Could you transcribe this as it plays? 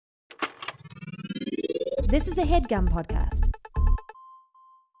This is a HeadGum podcast.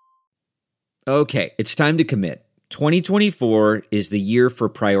 Okay, it's time to commit. 2024 is the year for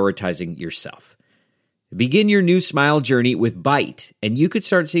prioritizing yourself. Begin your new smile journey with Byte, and you could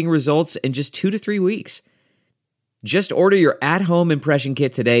start seeing results in just 2 to 3 weeks. Just order your at-home impression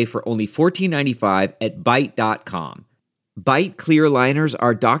kit today for only $14.95 at Byte.com. Byte clear liners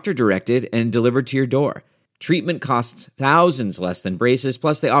are doctor-directed and delivered to your door. Treatment costs thousands less than braces,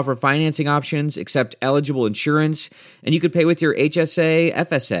 plus they offer financing options, accept eligible insurance, and you could pay with your HSA,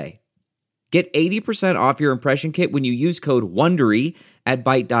 FSA. Get 80% off your impression kit when you use code WONDERY at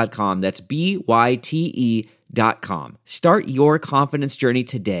Byte.com. That's BYTE.com. Start your confidence journey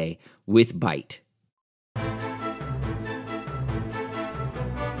today with Byte.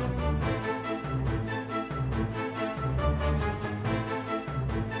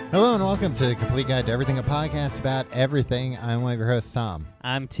 Hello and welcome to the Complete Guide to Everything, a podcast about everything. I'm one of your hosts, Tom.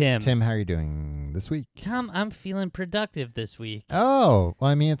 I'm Tim. Tim, how are you doing this week? Tom, I'm feeling productive this week. Oh,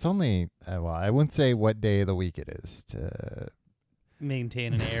 well, I mean, it's only, I wouldn't say what day of the week it is to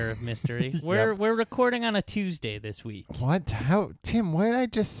maintain an air of mystery. We're recording on a Tuesday this week. What? How? Tim, what did I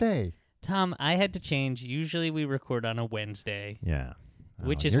just say? Tom, I had to change. Usually we record on a Wednesday. Yeah.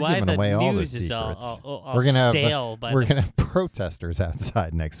 Which Oh, is you're why giving the away all the news is all secrets. We're gonna stale. we're going to have protesters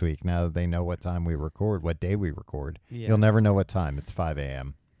outside next week now that they know what time we record, what day we record. Yeah. You'll never know what time. It's 5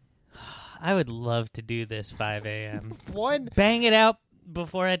 a.m. I would love to do this 5 a.m. What? Bang it out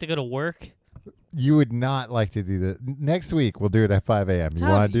before I had to go to work. You would not like to do that. Next week, we'll do it at 5 a.m. You Tom,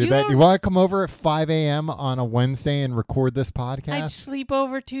 want to do you that? don't- You want to come over at 5 a.m. on a Wednesday and record this podcast? I'd sleep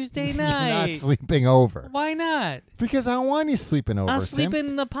over Tuesday You're night. not sleeping over. Why not? Because I don't want you sleeping over, I'll Tim. sleep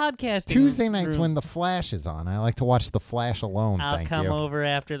in the podcast. Tuesday nights when The Flash is on. I like to watch The Flash alone, I'll thank come you. over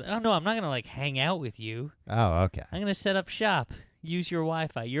after. Oh no, I'm not gonna hang out with you. Oh, okay. I'm gonna set up shop. Use your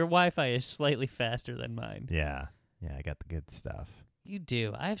Wi-Fi. Your Wi-Fi is slightly faster than mine. Yeah. Yeah, I got the good stuff. You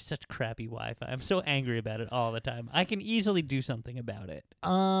do. I have such crappy Wi-Fi. I'm so angry about it all the time. I can easily do something about it.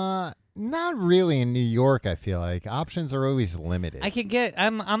 Not really in New York, I feel like. Options are always limited. I can get.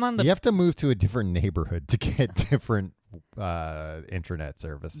 I'm on the. You have to move to a different neighborhood to get different internet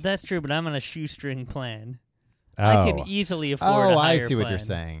service. That's true, but I'm on a shoestring plan. Oh. I can easily afford a I higher see what plan. you're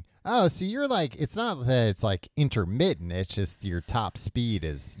saying. Oh, so you're like, it's not that it's like intermittent. It's just your top speed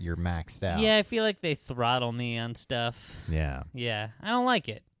is you're maxed out. Yeah, I feel like they throttle me on stuff. Yeah. Yeah, I don't like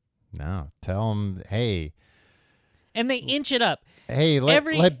it. No. Tell them, hey, And they inch it up.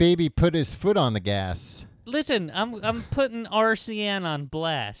 let baby put his foot on the gas. Listen, I'm putting RCN on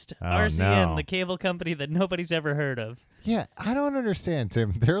blast. Oh, RCN, no. the cable company that nobody's ever heard of. Yeah, I don't understand,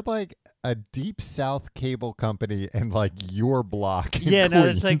 Tim. They're like a deep south cable company and like your block. In Yeah, no,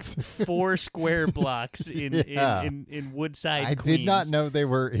 Queens. it's like 4 square blocks in Yeah. in Woodside, I Queens. did not know they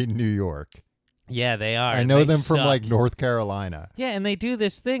were in New York. Yeah, they are. I know They them from suck. like North Carolina. Yeah, and they do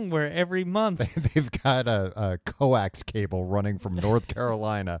this thing where every month They've got a coax cable running from North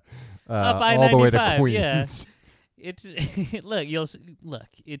Carolina Up all the way to I-95, Queens. yeah. It's look,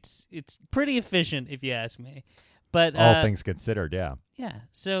 it's pretty efficient if you ask me. But All things considered, yeah. yeah.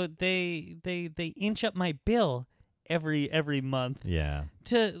 So they inch up my bill every month. Yeah.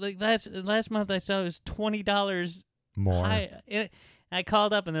 To like last month I saw it was $20 More. I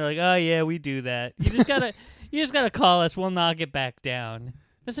called up and they're like, "Oh yeah, we do that. You just gotta call us. We'll knock it back down."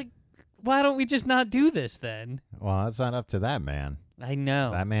 It's like, why don't we just not do this then? Well, it's not up to that man. I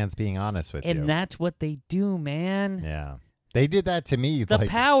know, That man's being honest with you. and that's what they do, man. Yeah. They did that to me. The like,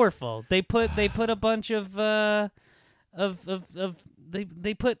 powerful. They put a bunch of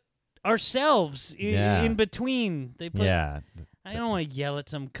they put ourselves in between. They put. yeah. I don't want to yell at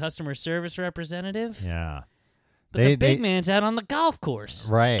some customer service representative. Yeah. But the big man's out on the golf course.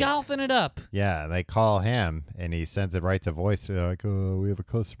 Right. Golfing it up. Yeah, they call him, and he sends it right to voice. They're like, oh, we have a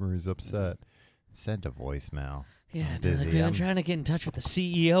customer who's upset. Send a voicemail. Yeah, I'm they're like, busy. I'm trying to get in touch with the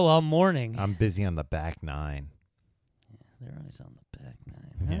CEO all morning. I'm busy on the back 9. They're always on the back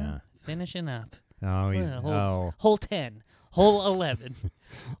 9. Huh? Yeah. Finishing up. Oh, he's Hole 10. Hole 11.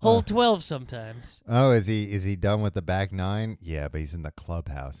 Hole 12 sometimes. Oh, is he done with the back 9? Yeah, but he's in the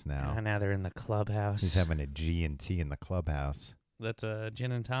clubhouse now. Now they're in the clubhouse. He's having a G&T in the clubhouse. That's a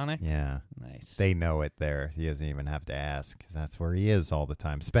gin and tonic? Yeah. Nice. They know it there. He doesn't even have to ask because that's where he is all the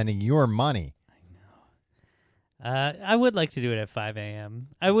time, spending your money. I would like to do it at 5 a.m.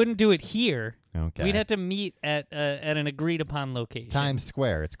 I wouldn't do it here. Okay. We'd have to meet at an agreed upon location. Times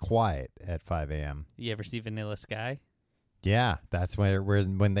Square. It's quiet at 5 a.m. You ever see Vanilla Sky? Yeah, that's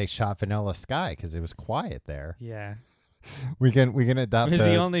when they shot Vanilla Sky because it was quiet there. Yeah. We can adopt It was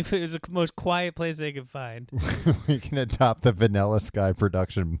it was the most quiet place they could find. we can adopt the Vanilla Sky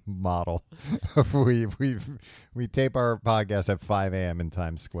production model. we tape our podcast at 5 a.m. in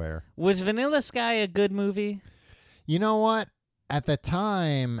Times Square. Was Vanilla Sky a good movie? You know what? At the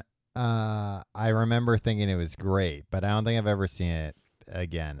time, I remember thinking it was great, but I don't think I've ever seen it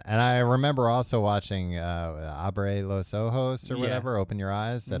again. And I remember also watching Abre Los Ojos or whatever, Open Your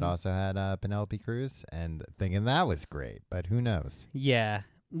Eyes, that also had Penelope Cruz, and thinking that was great, but who knows? Yeah.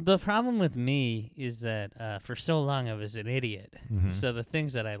 The problem with me is that for so long I was an idiot. So the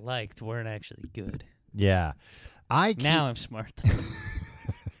things that I liked weren't actually good. Yeah. Now I'm smart.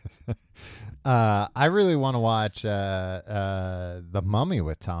 I really want to watch The Mummy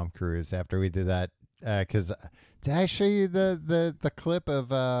with Tom Cruise after we did that. Because did I show you the clip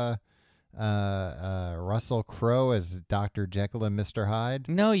of Russell Crowe as Dr. Jekyll and Mr. Hyde?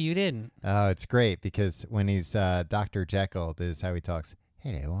 No, you didn't. Oh, it's great because when he's Dr. Jekyll, this is how he talks.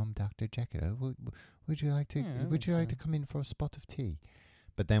 Hello, I'm Dr. Jekyll. Would you like to come in for a spot of tea?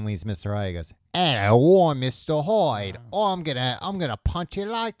 But then when he's Mr. Hyde, he goes, "Hello, I'm Mr. Hyde. Oh, I'm gonna punch your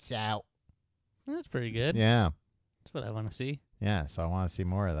lights out." That's pretty good. Yeah. That's what I want to see. Yeah, so I want to see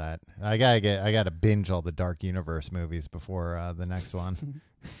more of that. I gotta binge all the Dark Universe movies before the next one.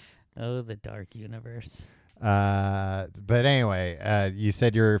 Oh, the Dark Universe. But anyway, you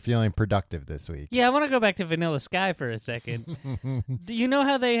said you're feeling productive this week. Yeah, I want to go back to Vanilla Sky for a second. Do you know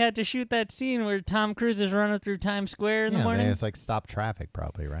how they had to shoot that scene where Tom Cruise is running through Times Square in the morning? It's like stop traffic,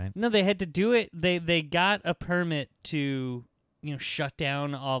 probably, right? No, they had to do it. They got a permit to shut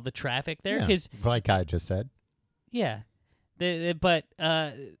down all the traffic there because like I just said. Yeah. But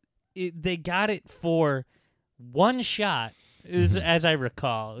they got it for one shot, as I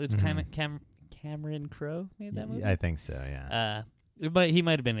recall. It's Cameron Crowe made that movie? I think so, yeah. But he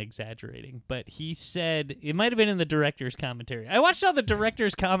might have been exaggerating. But he said it might have been in the director's commentary. I watched all the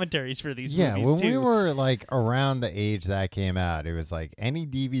director's commentaries for these movies, when too. we were like around the age that came out, it was like any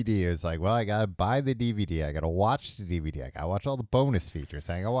DVD. It was like, well, I got to buy the DVD. I got to watch the DVD. I got to watch all the bonus features.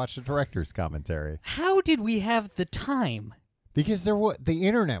 I got to watch the director's commentary. How did we have the time? Because the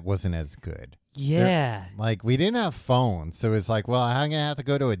internet wasn't as good. Yeah. We didn't have phones, so it's like, well, I'm going to have to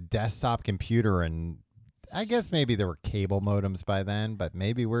go to a desktop computer, and I guess maybe there were cable modems by then, but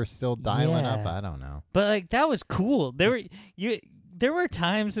maybe we're still dialing up. I don't know. But that was cool. There were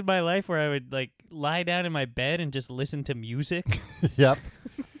times in my life where I would lie down in my bed and just listen to music. Yep.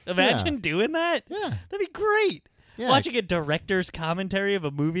 Imagine doing that. Yeah. That'd be great. Yeah. Watching a director's commentary of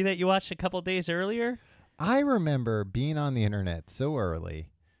a movie that you watched a couple days earlier. I remember being on the internet so early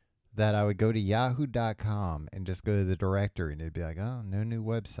that I would go to yahoo.com and just go to the directory, and it'd be like, oh, no new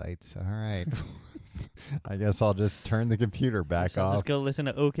websites. All right. I guess I'll just turn the computer back off. I'll just go listen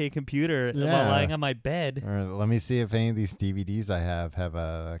to OK Computer while lying on my bed. Or let me see if any of these DVDs I have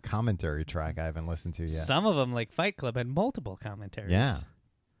a commentary track I haven't listened to yet. Some of them, like Fight Club, had multiple commentaries.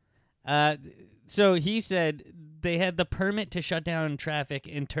 Yeah. So he said they had the permit to shut down traffic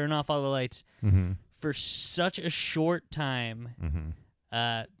and turn off all the lights for such a short time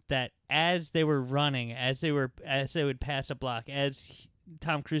that as they were running, as they would pass a block, as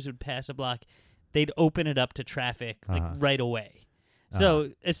Tom Cruise would pass a block, they'd open it up to traffic right away.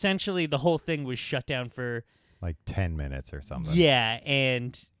 So essentially, the whole thing was shut down for 10 minutes or something. Yeah,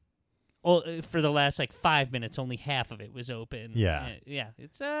 and for the last 5 minutes, only half of it was open. Yeah,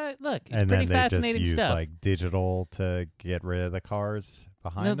 It's look, it's and pretty then fascinating they just stuff. use digital to get rid of the cars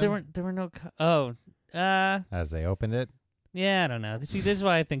behind them. There were no. As they opened it. Yeah, I don't know. See, this is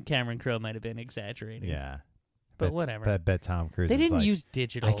why I think Cameron Crowe might have been exaggerating. Yeah. But whatever. Bet Tom Cruise They is didn't like, use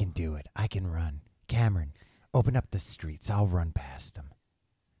digital. I can do it. I can run. Cameron, open up the streets. I'll run past them.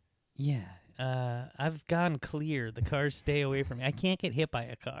 Yeah. I've gone clear. The cars stay away from me. I can't get hit by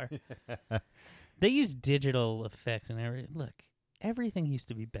a car. They use digital effects and everything. Look, everything used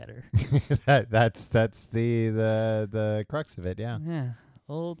to be better. That's the crux of it, yeah. Yeah.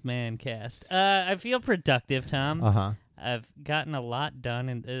 Old man cast. I feel productive, Tom. Uh-huh. I've gotten a lot done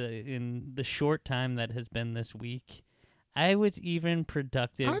in the short time that has been this week. I was even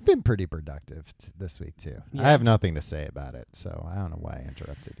productive. I've been pretty productive this week, too. Yeah. I have nothing to say about it, so I don't know why I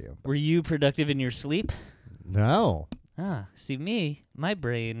interrupted you. Were you productive in your sleep? No. See, my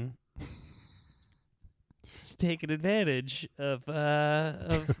brain is taking advantage of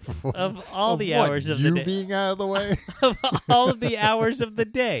all the hours of the day. You being out of the way? Of all of the hours of the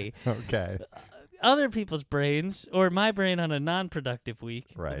day. Okay. Other people's brains, or my brain on a non-productive week,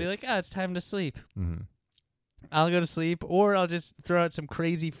 will be like, it's time to sleep. Mm-hmm. I'll go to sleep, or I'll just throw out some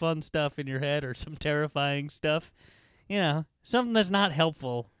crazy fun stuff in your head or some terrifying stuff. Something that's not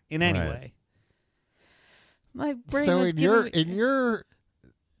helpful in any way. My brain So was in your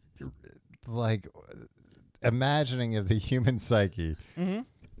like imagining of the human psyche,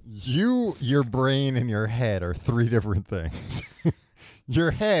 your brain and your head are three different things.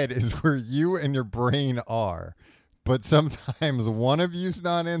 Your head is where you and your brain are, but sometimes one of you's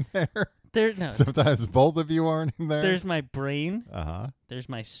not in there. Sometimes both of you aren't in there. There's my brain. Uh-huh. There's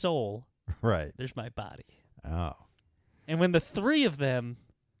my soul. Right. There's my body. Oh. And when the three of them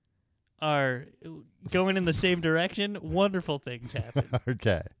are going in the same direction, wonderful things happen.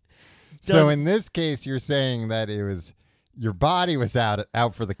 Okay. So in this case, you're saying that it was your body was out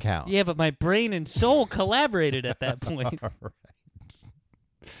for the count. Yeah, but my brain and soul collaborated at that point. Right.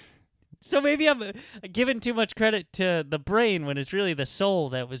 So maybe I'm giving too much credit to the brain when it's really the soul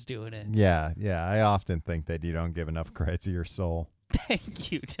that was doing it. Yeah. I often think that you don't give enough credit to your soul.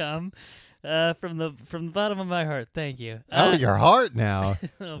 Thank you, Tom. From the bottom of my heart, thank you. Your heart now.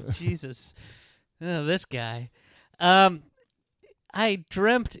 Oh, Jesus. Oh, this guy. I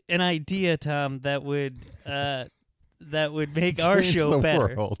dreamt an idea, Tom, that would make our Change show the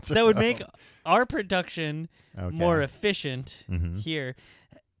better. world. That would make our production Okay. more efficient here.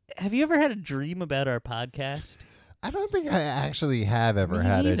 Have you ever had a dream about our podcast? I don't think I actually have ever Me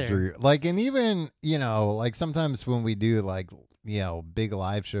had neither. a dream. Like, and even, like sometimes when we do like, big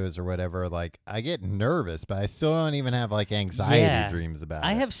live shows or whatever, like I get nervous, but I still don't even have like anxiety dreams about it.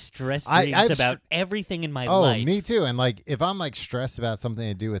 I have stress I dreams have about everything in my Oh, life. me too. And like, if I'm like stressed about something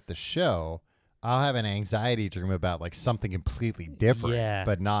to do with the show, I'll have an anxiety dream about like something completely different, Yeah.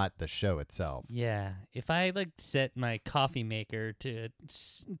 but not the show itself. Yeah, if I like set my coffee maker to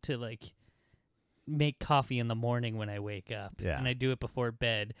like make coffee in the morning when I wake up, and I do it before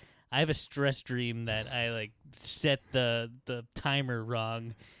bed, I have a stress dream that I like set the timer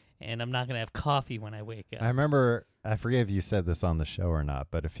wrong, and I'm not gonna have coffee when I wake up. I remember, I forget if you said this on the show or not,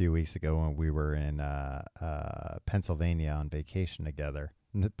 but a few weeks ago when we were in Pennsylvania on vacation together,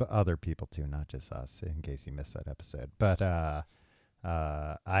 but other people too, not just us, in case you missed that episode. But I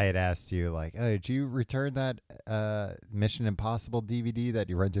had asked you, like, oh, did you return that Mission Impossible DVD that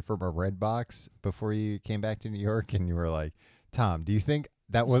you rented from a Redbox before you came back to New York? And you were like, Tom, do you think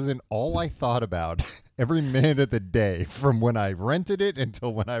that wasn't all I thought about every minute of the day from when I rented it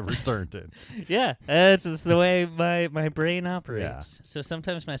until when I returned it? Yeah, that's the way my brain operates. Yeah. So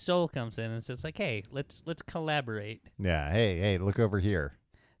sometimes my soul comes in and says like, "Hey, let's collaborate." Yeah. Hey, look over here.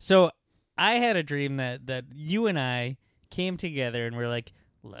 So I had a dream that you and I came together and we're like,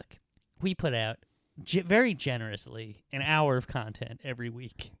 "Look, we put out very generously an hour of content every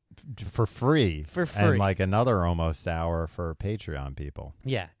week." For free. And like another almost hour for Patreon people.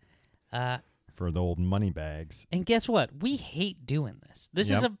 Yeah. For the old money bags. And guess what? We hate doing this.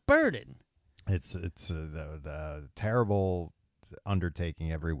 This is Yep. a burden. It's a terrible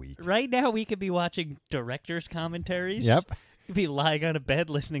undertaking every week. Right now we could be watching director's commentaries. Yep. We could be lying on a bed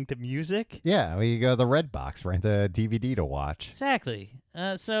listening to music. Yeah, we go to the Redbox, rent a DVD to watch. Exactly.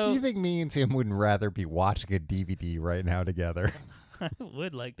 So You think me and Tim wouldn't rather be watching a DVD right now together? I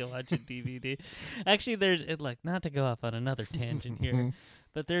would like to watch a DVD. Actually, there's not to go off on another tangent here,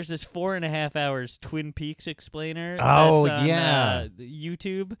 but there's this 4.5 hours Twin Peaks explainer. Oh, that's on, yeah.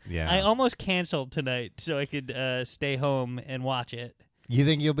 YouTube. Yeah. I almost canceled tonight so I could stay home and watch it. You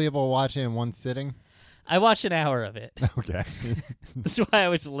think you'll be able to watch it in one sitting? I watched an hour of it. Okay. That's why I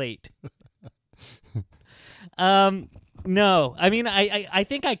was late. No, I mean, I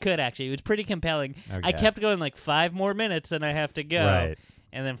think I could actually. It was pretty compelling. I Okay. kept going like 5 more minutes and I have to go. Right.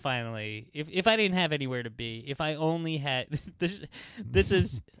 And then finally, if I didn't have anywhere to be, if I only had this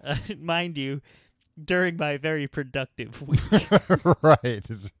is mind you, during my very productive week. Right.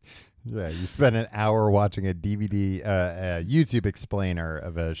 Yeah, you spent an hour watching a DVD, YouTube explainer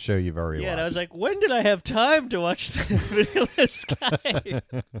of a show you've already Yeah, watched. and I was like, when did I have time to watch the Vanilla Sky?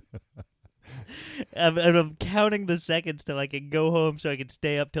 I'm counting the seconds till I can go home so I can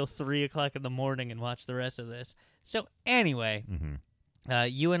stay up till 3 o'clock in the morning and watch the rest of this. So anyway,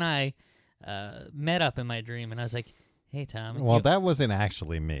 you and I met up in my dream, and I was like, hey, Tom. Well, that wasn't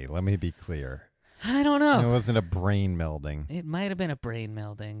actually me. Let me be clear. I don't know. It wasn't a brain melding. It might have been a brain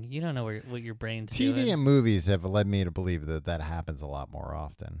melding. You don't know what your brain's TV doing. and movies have led me to believe that happens a lot more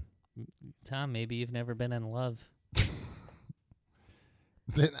often. Tom, maybe you've never been in love.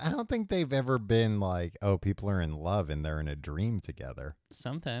 I don't think they've ever been like, oh, people are in love and they're in a dream together.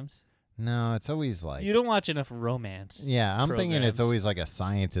 Sometimes. No, it's always like... You don't watch enough romance. Yeah, I'm thinking it's programs. always like a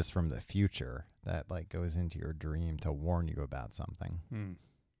scientist from the future that like goes into your dream to warn you about something.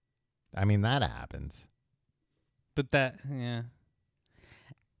 I mean, that happens. But yeah.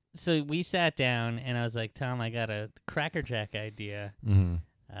 So we sat down, and I was like, Tom, I got a Cracker Jack idea. Mm-hmm.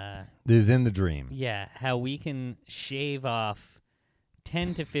 This is in the dream. Yeah, how we can shave off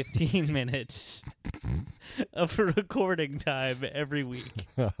 10 to 15 minutes of recording time every week.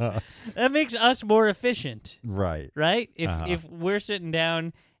 That makes us more efficient. Right. Right? If we're sitting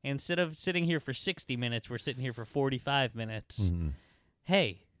down, instead of sitting here for 60 minutes, we're sitting here for 45 minutes. Mm-hmm.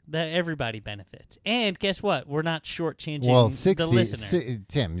 Hey, everybody benefits. And guess what? We're not shortchanging the 60, listener.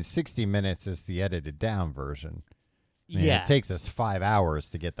 Tim, 60 minutes is the edited down version. I mean, Yeah. It takes us 5 hours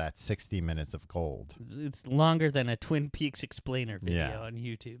to get that 60 minutes of gold. It's longer than a Twin Peaks explainer video on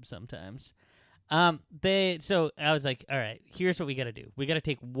YouTube sometimes. So I was like, all right, here's what we got to do. We got to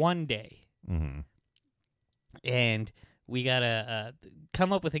take one day, and we got to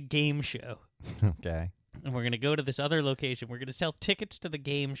come up with a game show. Okay. And we're going to go to this other location. We're going to sell tickets to the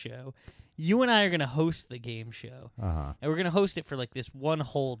game show. You and I are going to host the game show. Uh-huh. And we're going to host it for like this one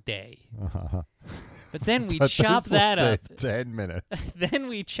whole day. Uh-huh. But then we But chop this'll that say up. 10 minutes. Then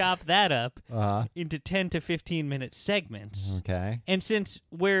we chop that up Uh-huh. into 10 to 15 minute segments. Okay. And since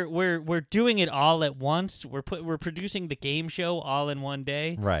we're doing it all at once, we're producing the game show all in one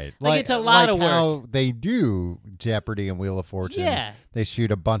day. Right. Like, it's a lot of work. How they do Jeopardy and Wheel of Fortune. Yeah. They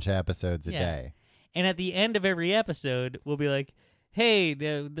shoot a bunch of episodes a Yeah. day. And at the end of every episode, we'll be like, hey,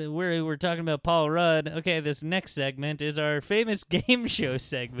 we're talking about Paul Rudd. Okay, this next segment is our famous game show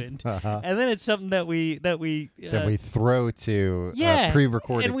segment. Uh-huh. And then it's something that we That we throw to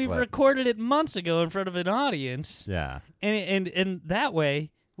pre-recorded and we've clip. recorded it months ago in front of an audience. Yeah. And that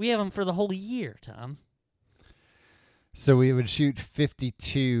way, we have them for the whole year, Tom. So we would shoot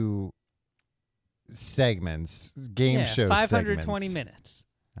 52 segments, game show 520 segments. minutes.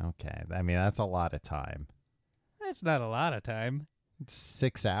 Okay. I mean, that's a lot of time. That's not a lot of time. It's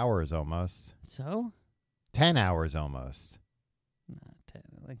 6 hours almost. So? 10 hours almost. Not 10,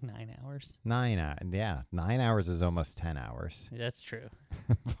 like 9 hours. 9 hours. Yeah. 9 hours is almost 10 hours That's true.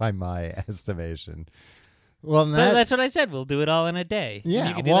 by my estimation. Well, But that's what I said. We'll do it all in a day. Yeah,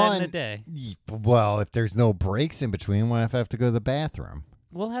 You can do that in a day. Well, if there's no breaks in between, we'll have to go to the bathroom.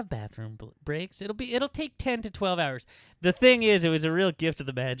 We'll have bathroom breaks. It'll take 10 to 12 hours. The thing is, it was a real gift of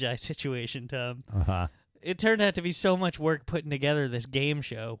the Magi situation, Tom. Uh-huh. It turned out to be so much work putting together this game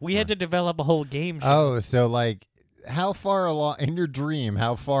show. We had to develop a whole game show. Oh, so like, how far along in your dream?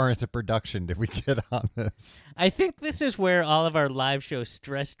 How far into production did we get on this? I think this is where all of our live show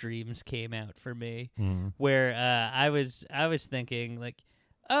stress dreams came out for me, where I was thinking like,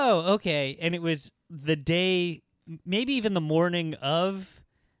 oh, okay, and it was the day, maybe even the morning of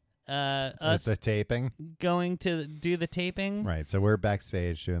us the taping, going to do the taping. right? So we're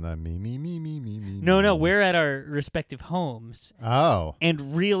backstage doing the me. No, we're at our respective homes Oh,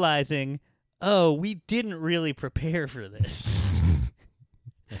 and realizing, oh, we didn't really prepare for this.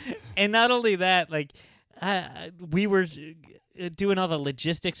 And not only that, like we were doing all the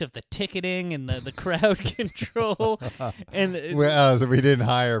logistics of the ticketing and the crowd control, and so we didn't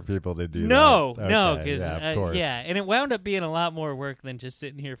hire people to do no, that. no, Okay, because yeah, of course. and it wound up being a lot more work than just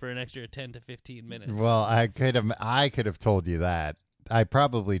sitting here for an extra 10 to 15 minutes. Well, I could have told you that. I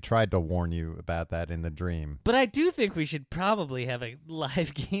probably tried to warn you about that in the dream. But I do think we should probably have a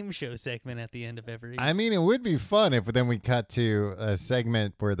live game show segment at the end of every. I mean, it would be fun if then we cut to a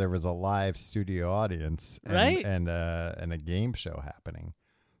segment where there was a live studio audience, Right? and a game show happening.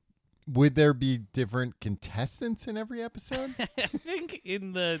 Would there be different contestants in every episode? I think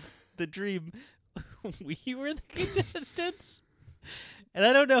in the dream, we were the contestants, and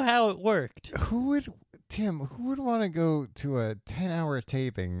I don't know how it worked. Tim, who would want to go to a 10-hour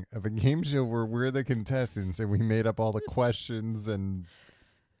taping of a game show where we're the contestants and we made up all the questions and...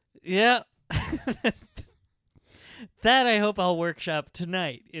 Yeah. That I hope I'll workshop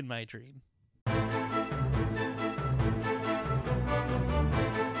tonight in my dream.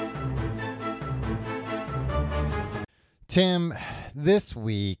 Tim, this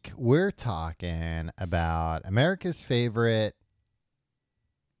week we're talking about America's favorite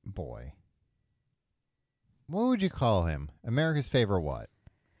boy. What would you call him? America's favorite what?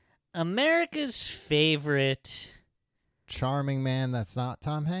 America's favorite. Charming man that's not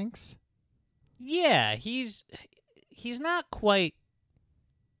Tom Hanks? Yeah, he's not quite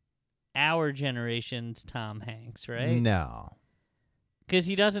our generation's Tom Hanks, right? No. Because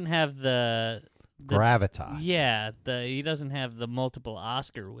he doesn't have the gravitas. Yeah, he doesn't have the multiple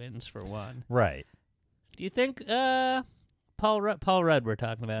Oscar wins for one. Right. Do you think Paul Rudd we're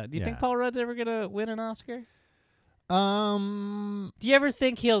talking about? Do you think Paul Rudd's ever gonna win an Oscar? Do you ever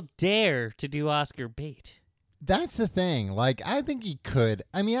think he'll dare to do Oscar bait? That's the thing. Like, I think he could.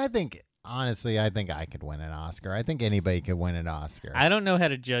 I mean, honestly, I think I could win an Oscar. I think anybody could win an Oscar. I don't know how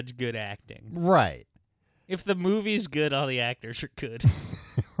to judge good acting. Right. If the movie's good, all the actors are good.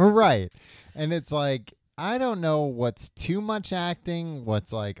 Right. And it's like, I don't know what's too much acting,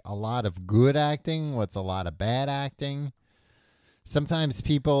 what's like a lot of good acting, what's a lot of bad acting. Sometimes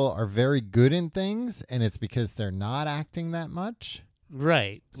people are very good in things, and it's because they're not acting that much.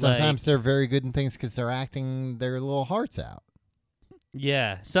 Right. Sometimes they're very good in things because they're acting their little hearts out.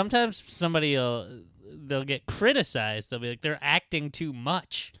 Yeah. Sometimes they'll get criticized. They'll be like, they're acting too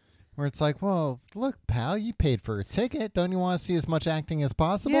much. Where it's like, well, look, pal, you paid for a ticket. Don't you want to see as much acting as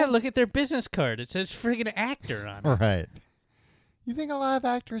possible? Yeah, look at their business card. It says friggin' actor on it. Right. You think a lot of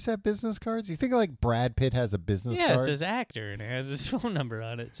actors have business cards? You think like Brad Pitt has a business card? Yeah, it says actor, and it has his phone number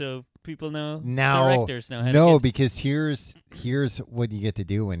on it, so people know, No, directors know how to get... because here's what you get to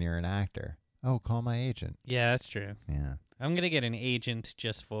do when you're an actor. Oh, call my agent. Yeah, that's true. Yeah. I'm going to get an agent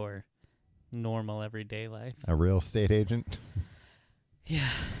just for normal everyday life. A real estate agent? Yeah.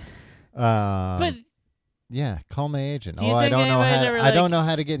 But yeah, call my agent. Do you I think don't know anybody's ever, I don't know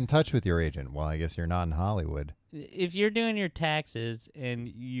how to get in touch with your agent. Well, I guess you're not in Hollywood. If you're doing your taxes and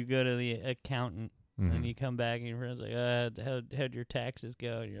you go to the accountant and you come back and your friend's like, how'd your taxes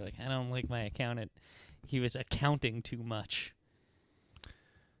go? And you're like, I don't like my accountant. He was accounting too much.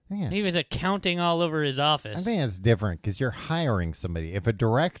 He was accounting all over his office. I think it's different because you're hiring somebody. If a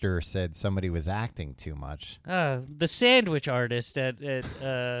director said somebody was acting too much. The sandwich artist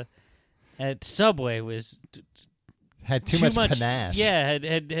at Subway was... had too much panache. Yeah,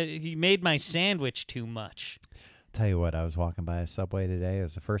 he made my sandwich too much. Tell you what, I was walking by a Subway today. It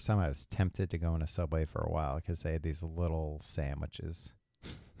was the first time I was tempted to go in a Subway for a while because they had these little sandwiches.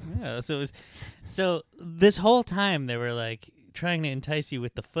 Yeah, so this whole time they were like trying to entice you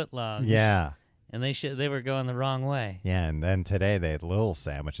with the footlongs. Yeah. And they were going the wrong way. Yeah, and then today they had little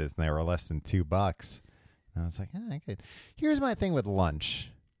sandwiches and they were less than $2. And I was like, okay. Here's my thing with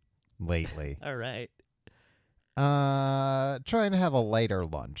lunch lately. All right. Trying to have a lighter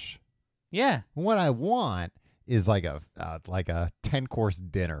lunch. Yeah. What I want is like a 10-course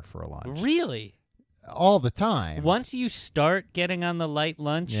dinner for lunch. Really? All the time. Once you start getting on the light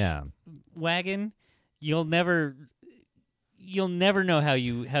lunch wagon, you'll never know how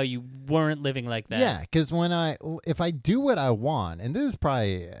you weren't living like that. Yeah, because if I do what I want, and this is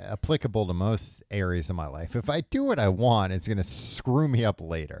probably applicable to most areas of my life, if I do what I want, it's going to screw me up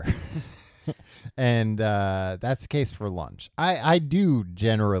later. And that's the case for lunch. I do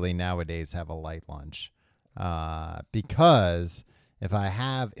generally nowadays have a light lunch because if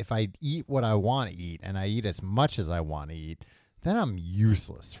I eat what I want to eat and I eat as much as I want to eat, then I'm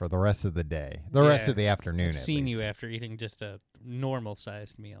useless for the rest of the day, rest of the afternoon. I've seen you after eating just a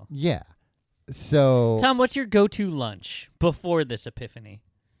normal-sized meal. Yeah. So, Tom, what's your go-to lunch before this epiphany?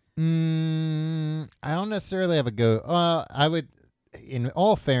 I don't necessarily have a go. I would, in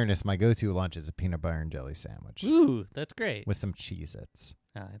all fairness, my go-to lunch is a peanut butter and jelly sandwich. Ooh, that's great. With some Cheez-Its.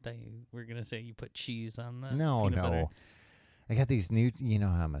 I thought you were going to say you put cheese on the No. peanut butter. I got these new, you know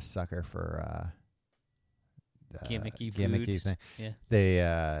how I'm a sucker for gimmicky things. Yeah.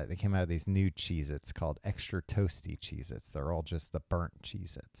 They came out with these new Cheez-Its called Extra Toasty Cheez-Its. They're all just the burnt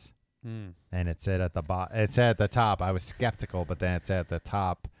Cheez-Its. And it said at the top. I was skeptical, but then it said at the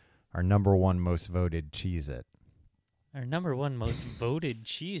top, our number one most voted Cheez-It. Our number one most voted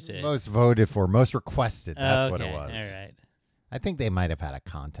Cheez-It. Most voted for, most requested. That's what it was. All right. I think they might have had a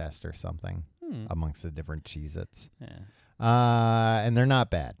contest or something amongst the different Cheez-Its. Yeah. And they're not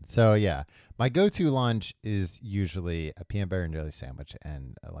bad. So, yeah, my go-to lunch is usually a peanut butter and jelly sandwich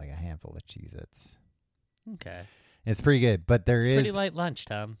and like a handful of Cheez-Its. Okay. It's pretty good, but it's pretty light lunch,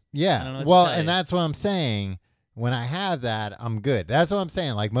 Tom. Yeah. Well, and that's what I'm saying. When I have that, I'm good. That's what I'm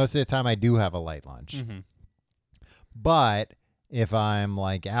saying. Like most of the time I do have a light lunch. Mm-hmm. But if I'm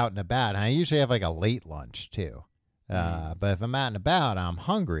like out and about, and I usually have like a late lunch too. But if I'm out and about, I'm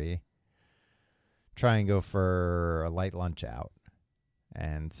hungry, try and go for a light lunch out.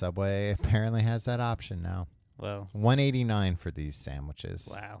 And Subway apparently has that option now. Well, $1.89 for these sandwiches.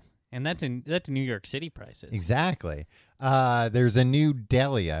 Wow. And that's New York City prices. Exactly. There's a new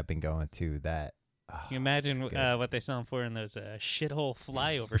deli I've been going to that. Can you imagine what they sell them for in those shithole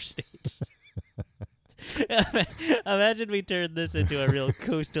flyover states? Imagine we turned this into a real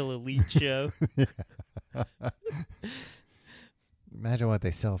coastal elite show. Imagine what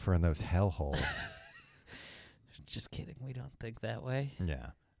they sell for in those hellholes. Just kidding. We don't think that way.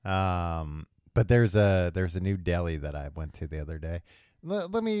 Yeah. But there's a new deli that I went to the other day.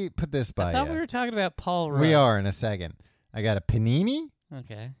 Let me put this by I thought we were talking about Paul Rudd. We are in a second. I got a panini.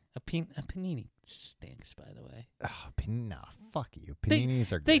 Okay. A panini stinks, by the way. Oh, no, fuck you.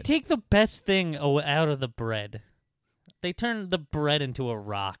 Paninis are good. They take the best thing out of the bread. They turn the bread into a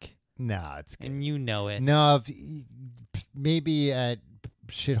rock. No, it's good. And you know it. No, maybe at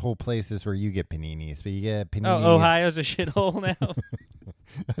shithole places where you get paninis, but you get panini. Oh, Ohio's a shithole now.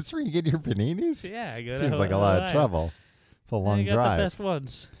 That's where you get your paninis? Yeah, I go to Seems like a lot of Ohio. trouble. It's a long I got drive. the best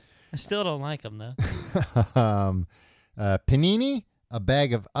ones. I still don't like them though. Panini, a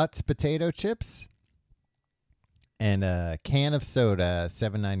bag of Utz potato chips, and a can of soda,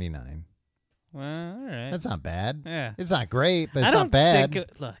 $7.99. Well, all right. That's not bad. Yeah. It's not great, but it's I don't not bad. think.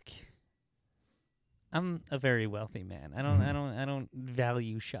 Look, I'm a very wealthy man. I don't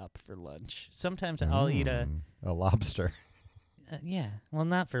value shop for lunch. Sometimes I'll eat a lobster. Yeah. Well,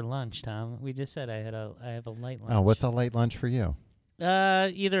 not for lunch, Tom. We just said I have a light lunch. Oh, what's a light lunch for you?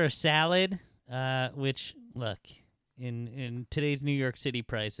 Either a salad, which look in today's New York City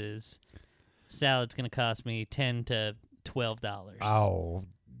prices, salad's gonna cost me $10 to $12. Oh,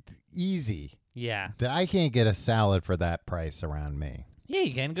 easy. Yeah. I can't get a salad for that price around me. Yeah,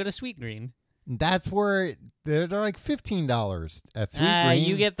 you can go to Sweet Green. That's where they're like $15 at Sweet Green.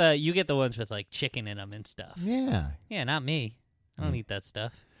 You get the ones with like chicken in them and stuff. Yeah. Yeah, not me. I don't eat that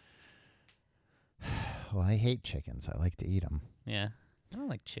stuff. Well, I hate chickens. I like to eat them. Yeah. I don't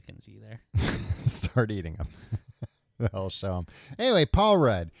like chickens either. Start eating them. I'll show him. Anyway, Paul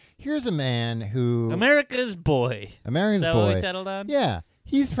Rudd. Here's a man who... America's boy. America's Is that boy. what we settled on? Yeah.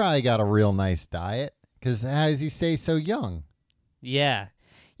 He's probably got a real nice diet because how does he stay so young? Yeah.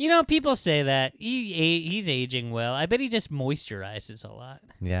 You know, people say that. He's aging well. I bet he just moisturizes a lot.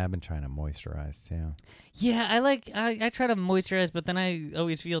 Yeah, I've been trying to moisturize too. Yeah, I try to moisturize, but then I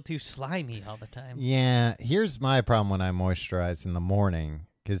always feel too slimy all the time. Yeah, here's my problem when I moisturize in the morning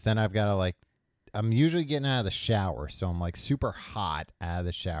because then I've got to I'm usually getting out of the shower, so I'm like super hot out of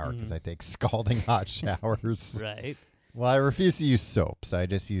the shower because I take scalding hot showers. Right. Well, I refuse to use soap, so I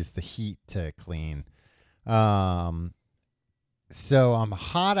just use the heat to clean. So I'm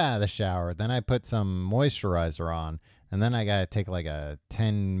hot out of the shower, then I put some moisturizer on, and then I got to take like a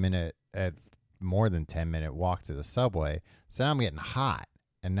 10-minute, more than 10-minute walk to the subway. So now I'm getting hot.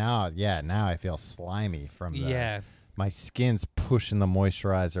 And now I feel slimy from my skin's pushing the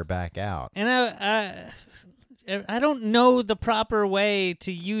moisturizer back out. And I don't know the proper way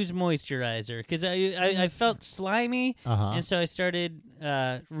to use moisturizer because I felt slimy, and so I started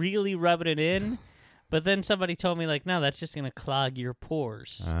really rubbing it in. But then somebody told me no, that's just gonna clog your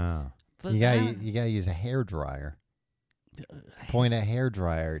pores. Oh. But You gotta use a hair dryer. Point a hair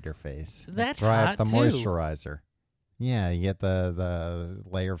dryer at your face. That's dry hot up the too. moisturizer. Yeah, you get the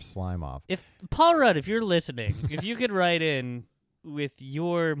layer of slime off. If Paul Rudd, if you're listening, if you could write in with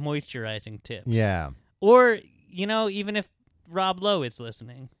your moisturizing tips, Yeah. or even if Rob Lowe is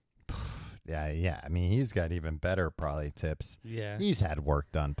listening, Yeah. I mean, he's got even better probably tips. yeah, He's had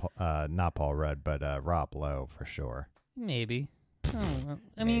work done. Not Paul Rudd, but Rob Lowe for sure. maybe. Oh, well,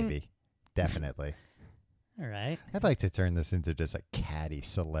 I mean, Maybe. Definitely. all right. I'd like to turn this into just a catty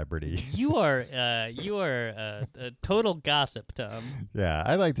celebrity. You are a total gossip, Tom. Yeah,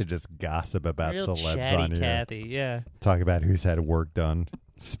 I like to just gossip about Real celebs chatty on here. Cathy, yeah. Talk about who's had work done.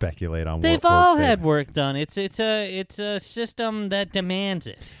 Speculate on They've what all work had they- work done. It's a system that demands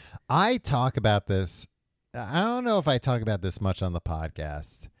it. I talk about this. I don't know if I talk about this much on the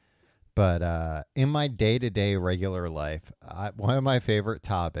podcast, but in my day-to-day regular life, one of my favorite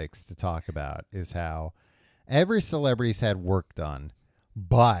topics to talk about is how every celebrity's had work done,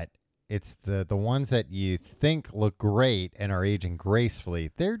 but it's the ones that you think look great and are aging gracefully.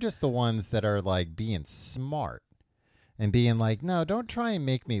 They're just the ones that are being smart and being no, don't try and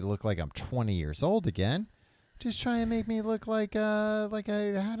make me look like I'm 20 years old again. Just try and make me look like I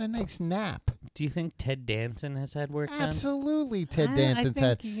had a nice nap. Do you think Ted Danson has had work done? Absolutely, Ted I Danson's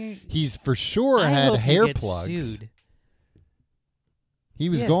think had. He's for sure I had hope hair he gets plugs. Sued. He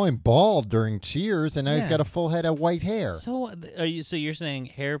was Yeah. going bald during Cheers, and now he's Yeah. got a full head of white hair. So you're saying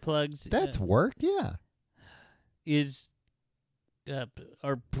hair plugs? That's work, yeah.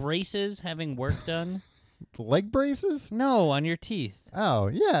 Are braces having work done? Leg braces? No, on your teeth. Oh,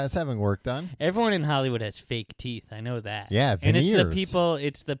 yeah, it's having work done. Everyone in Hollywood has fake teeth. I know that. Yeah, and it's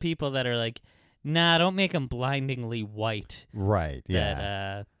veneers. the people that are like, nah, don't make them blindingly white. Right,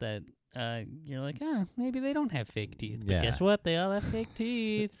 yeah. That you're like, maybe they don't have fake teeth. But Yeah. guess what? They all have fake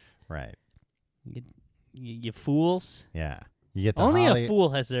teeth. Right, You fools. yeah. You get to Only a fool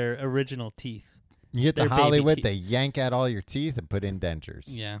has their original teeth. You get to their baby Hollywood, teeth. they yank out all your teeth and put in dentures.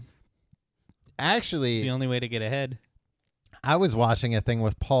 Yeah. It's Actually, the only way to get ahead. I was watching a thing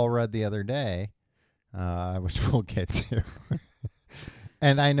with Paul Rudd the other day, which we'll get to.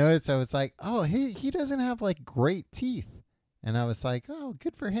 And I noticed, I was like, oh, he doesn't have great teeth. And I was like, oh,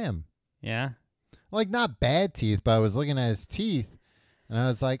 good for him. Yeah. Not bad teeth, but I was looking at his teeth And I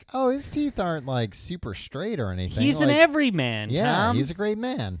was like, oh, his teeth aren't like super straight or anything. He's like, an everyman, yeah, Tom. he's a great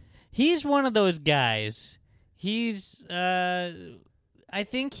man. He's one of those guys. He's I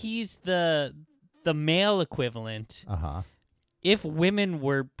think he's the male equivalent. Uh-huh. If women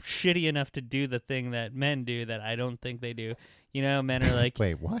were shitty enough to do the thing that men do that I don't think they do. You know, men are like,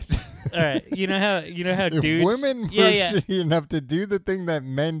 wait, what? All right, you know how if dudes women were shitty enough to do the thing that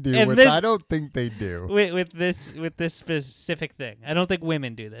men do, And which this- I don't think they do. with this specific thing. I don't think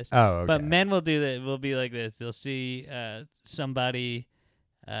women do this. Oh, okay. But men will do that. Will be like this. They'll see somebody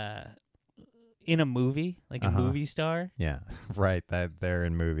in a movie, like a movie star, Yeah, right. That they're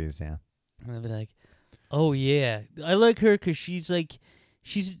in movies. Yeah. and they'll be like, "Oh yeah, I like her because she's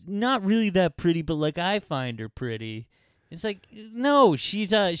not really that pretty, but like I find her pretty." It's like, no,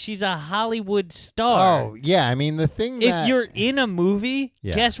 she's a Hollywood star. Oh yeah. I mean, the thing If that you're in a movie,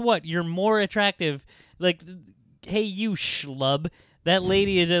 Yeah. guess what? You're more attractive. Like, hey, you schlub. That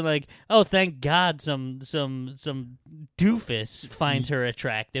lady isn't like, oh, thank God, some doofus finds her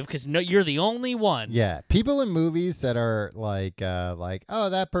attractive because no, you're the only one. Yeah, people in movies that are like, oh,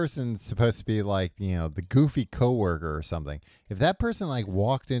 that person's supposed to be like, the goofy coworker or something. If that person like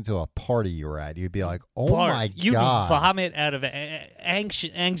walked into a party you were at, you'd be like, oh Barf. my You'd god, vomit out of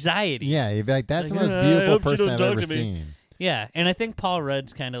anxiety. yeah, you'd be like, that's Like, the most I beautiful hope you person don't I've talk ever to me. seen. Yeah, and I think Paul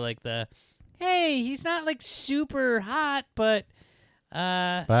Rudd's kind of like hey, he's not like super hot, but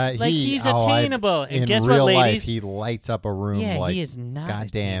But like he's oh, attainable. And in guess real what, life, ladies? he lights up a room Yeah, like he is not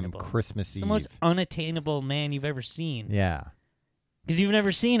goddamn attainable. Christmas He's Eve. the most unattainable man you've ever seen. Yeah, Because you've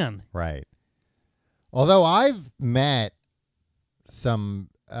never seen him. right. Although I've met some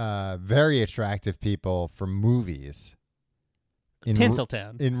very attractive people from movies in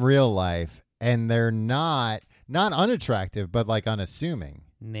Tinseltown. in real life, and they're not unattractive, but like unassuming.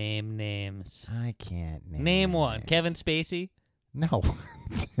 Name names. I can't Name one. names. Kevin Spacey. No.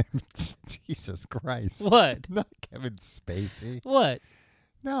 Jesus Christ. What? Not Kevin Spacey. What?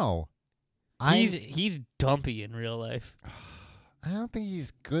 No. He's dumpy in real life. I don't think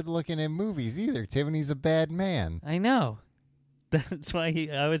he's good looking in movies either. Tiffany's a bad man. I know. That's why he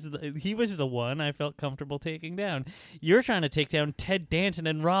was the one I felt comfortable taking down. You're trying to take down Ted Danson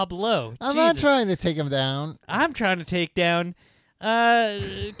and Rob Lowe. I'm not Jesus. trying to take him down. I'm trying to take down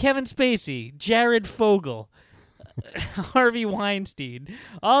Kevin Spacey, Jared Fogle, Harvey Weinstein,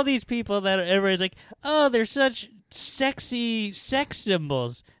 all these people that everybody's like, oh, they're such sexy sex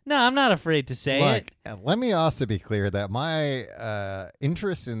symbols. No, I'm not afraid to say it. Look, let me also be clear that my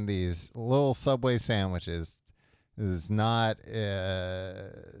interest in these little Subway sandwiches is not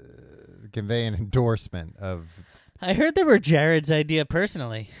convey an endorsement of. I heard they were Jared's idea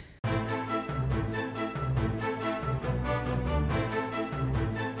personally.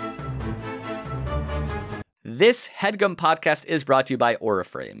 This HeadGum podcast is brought to you by Aura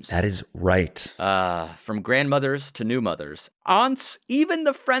Frames. That is right. From grandmothers to new mothers, aunts, even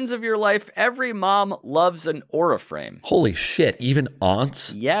the friends of your life, every mom loves an Aura frame. Holy shit, even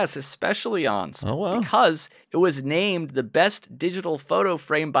aunts? Yes, especially aunts. Oh, wow. Because it was named the best digital photo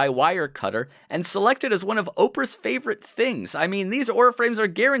frame by Wirecutter and selected as one of Oprah's favorite things. I mean, these Aura frames are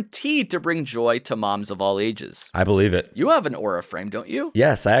guaranteed to bring joy to moms of all ages. I believe it. You have an Aura frame, don't you?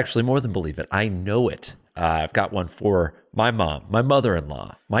 Yes, I actually more than believe it. I know it. I've got one for my mom, my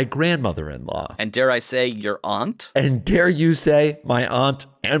mother-in-law, my grandmother-in-law. And dare I say, your aunt? And dare you say, my aunt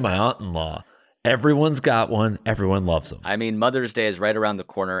and my aunt-in-law. Everyone's got one. Everyone loves them. I mean, Mother's Day is right around the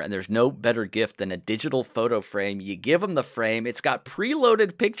corner, and there's no better gift than a digital photo frame. You give them the frame, it's got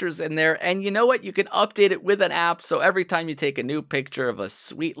preloaded pictures in there, and you know what? You can update it with an app, so every time you take a new picture of a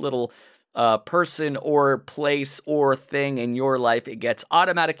sweet little person or place or thing in your life, it gets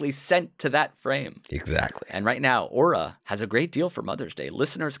automatically sent to that frame. Exactly. And right now, Aura has a great deal for Mother's Day.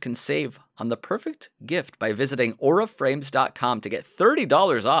 Listeners can save on the perfect gift by visiting auraframes.com to get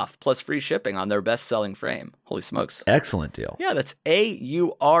 $30 off plus free shipping on their best-selling frame. Holy smokes. Excellent deal. Yeah, that's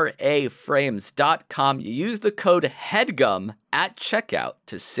auraframes.com. You use the code HEADGUM at checkout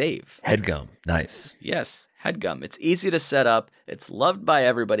to save. Headgum. Nice. Yes, HEADGUM. It's easy to set up. It's loved by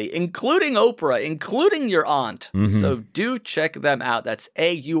everybody, including Oprah, including your aunt. So do check them out. That's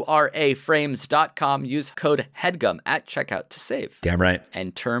auraframes.com. Use code HEADGUM at checkout to save. Damn right.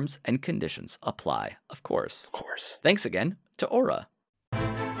 And terms and conditions apply, of course. Of course. Thanks again to Aura.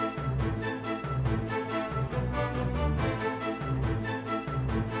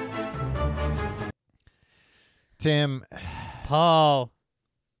 Tim, Paul.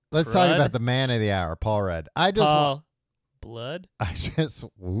 let's talk Rudd? about the man of the hour, Paul Rudd. Blood?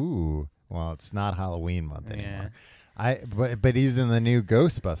 Ooh. Well, it's not Halloween month anymore. But he's in the new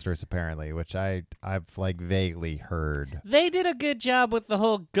Ghostbusters apparently, which I've like vaguely heard. They did a good job with the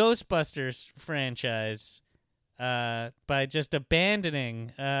whole Ghostbusters franchise by just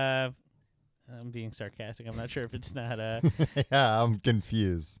abandoning. I'm being sarcastic. I'm not sure if it's not. Yeah, I'm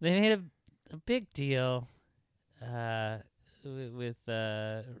confused. They made a big deal with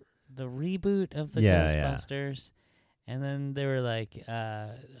the reboot of the Ghostbusters. And then they were like,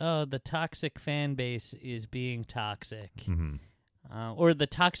 the toxic fan base is being toxic. Mm-hmm. Or the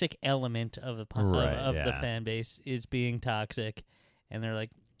toxic element of the the fan base is being toxic. And they're like,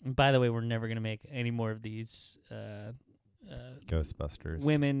 by the way, we're never going to make any more of these Ghostbusters.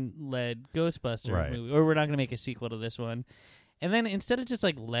 Women-led Ghostbusters movie. Or we're not going to make a sequel to this one. And then instead of just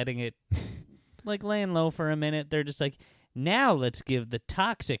like letting it, like laying low for a minute, they're just like, now let's give the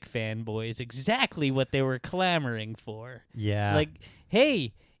toxic fanboys exactly what they were clamoring for. Yeah. Like,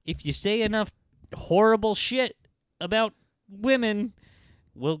 hey, if you say enough horrible shit about women,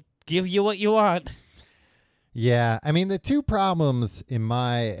 we'll give you what you want. Yeah. I mean, the two problems, in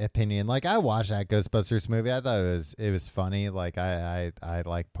my opinion, like I watched that Ghostbusters movie. I thought it was funny. Like I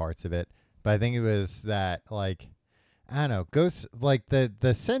like parts of it. But I think it was that, like, I don't know,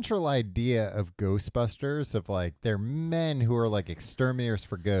 the central idea of Ghostbusters of like they're men who are like exterminators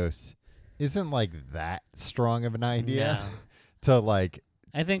for ghosts isn't like that strong of an idea to like.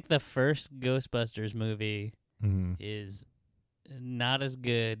 I think the first Ghostbusters movie is not as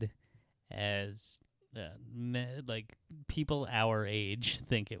good as like people our age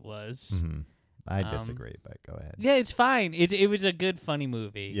think it was. Mm-hmm. I disagree, but go ahead. Yeah, it's fine. It was a good, funny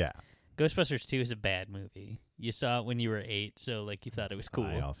movie. Yeah. Ghostbusters 2 is a bad movie. You saw it when you were 8, so like you thought it was cool.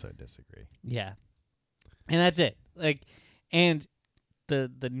 I also disagree. Yeah. And that's it. Like, and the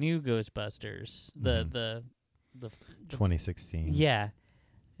new Ghostbusters, the 2016. Yeah.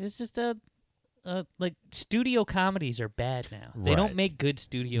 It's just like studio comedies are bad now. They don't make good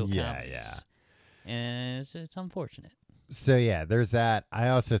studio comedies. Yeah. And it's unfortunate. So yeah, there's that. I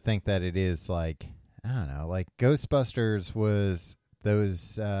also think that it is like, I don't know, like Ghostbusters was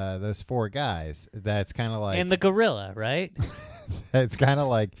those four guys. That's kind of like, and the gorilla, right? It's kind of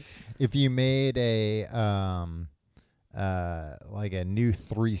like if you made a like a new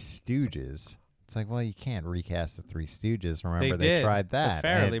Three Stooges. It's like, well, you can't recast the Three Stooges. Remember, they tried that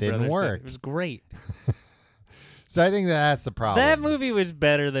and it didn't work. It was great. So I think that's the problem. That movie was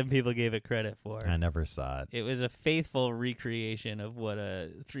better than people gave it credit for. I never saw it. It was a faithful recreation of what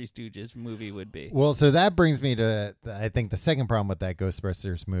a Three Stooges movie would be. Well, so that brings me to, I think the second problem with that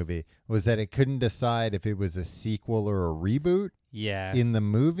Ghostbusters movie was that it couldn't decide if it was a sequel or a reboot in the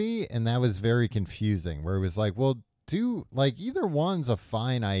movie, and that was very confusing, where it was like, well, like either one's a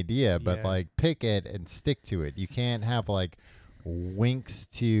fine idea, but like pick it and stick to it. You can't have like winks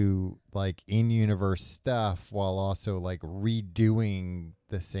to like in-universe stuff while also like redoing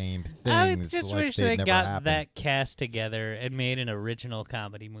the same things. I just like wish they got happened. that cast together and made an original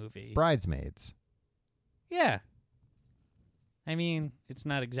comedy movie. Bridesmaids. Yeah. I mean, it's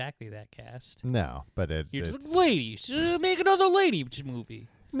not exactly that cast. No, but You're it's just ladies. Make another ladies movie.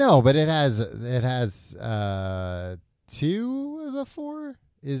 No, but it has 2 of the 4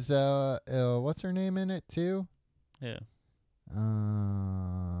 is what's her name in it too? Yeah.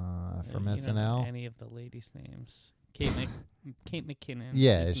 From you SNL. don't know any of the ladies' names? Kate McKinnon.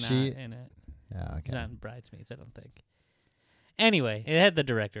 Yeah, is is not she in it? Yeah, okay. She's not in Bridesmaids, I don't think. Anyway, it had the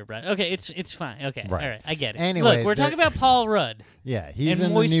director of Bride. Okay, it's fine. Okay, Right. all right, I get it. Anyway, Look, we're talking about Paul Rudd. Yeah, he's and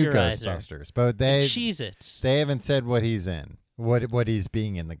in the new Moisturizer. Ghostbusters, but Cheez-Its. they haven't said what he's in. What he's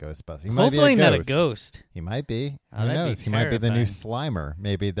being in the Ghostbusters. He Hopefully might be not a ghost. He might be. Oh, Who that'd be knows? He might be the new terrifying. Slimer.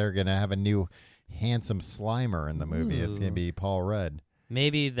 Maybe they're gonna have a new handsome Slimer in the movie. It's gonna Ooh. be Paul Rudd.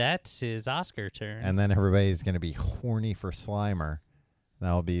 Maybe that's his Oscar turn. And then everybody's going to be horny for Slimer.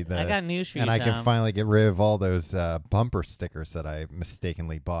 That'll be the. I got news for you, And I Tom. can finally get rid of all those bumper stickers that I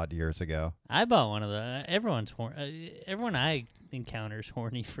mistakenly bought years ago. I bought one of the. Everyone I encounter's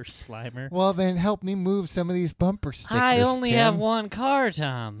horny for Slimer. Well, then help me move some of these bumper stickers. I only Tim. have one car,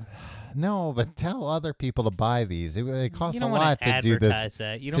 Tom. No, but tell other people to buy these. It costs You a don't want lot to do this. advertise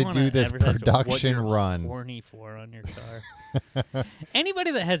that. You don't to want do this advertise production what you're run. horny for on your car.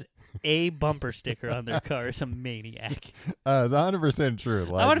 Anybody that has a bumper sticker on their car is a maniac. It's 100%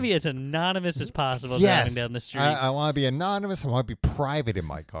 true. I want to be as anonymous as possible yes, driving down the street. I want to be anonymous. I want to be private in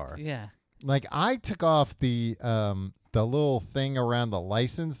my car. Yeah. Like I took off the the little thing around the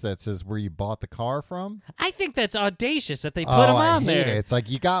license that says where you bought the car from. I think that's audacious that they put them on I hate there. it. It's like,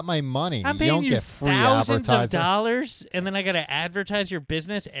 you got my money. I'm You paying don't you get free thousands of advertising. dollars, and then I got to advertise your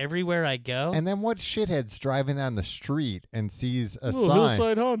business everywhere I go. And then what shithead's driving down the street and sees a sign?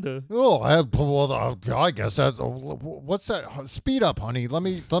 Hillside Honda. Oh, I guess that's what's that? Speed up, honey. Let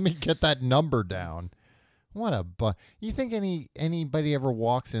me get that number down. What a you think anybody ever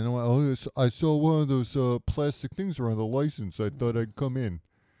walks in and went, oh, I saw one of those plastic things around the license. I thought I'd come in.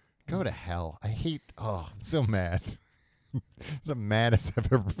 Go to hell. I hate. Oh, I'm so mad. The maddest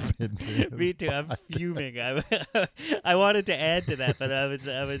I've ever been. Me too. I'm fuming. I wanted to add to that, but I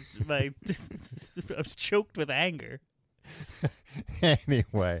was choked with anger.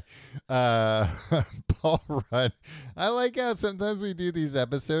 Anyway, Paul Rudd. I like how sometimes we do these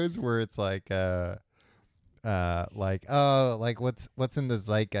episodes where it's like what's in the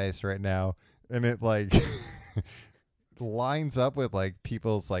zeitgeist right now, and it like lines up with like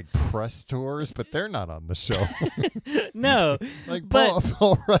people's like press tours, but they're not on the show. No, like but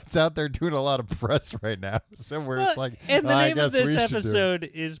Paul Rudd's out there doing a lot of press right now, so where it's like, and the I name of guess we this should do it.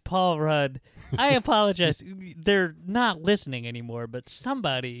 episode is Paul Rudd. I apologize. They're not listening anymore, but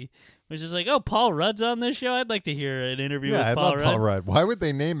somebody was just like, "Oh, Paul Rudd's on this show. I'd like to hear an interview Yeah, with I Paul love Rudd." Paul Rudd. Why would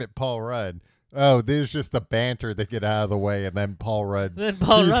they name it Paul Rudd? Oh, there's just the banter to get out of the way, and then Paul Rudd. Then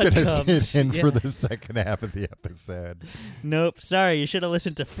Paul he's Rudd gonna comes. sit in Yeah. for the second half of the episode. Nope. Sorry, you should have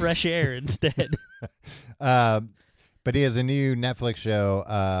listened to Fresh Air instead. But he has a new Netflix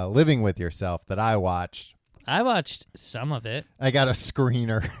show, Living with Yourself, that I watched. I watched some of it. I got a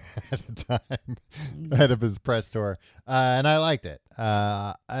screener at a time ahead of his press tour, and I liked it.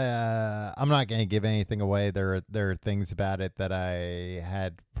 I'm not going to give anything away. There are things about it that I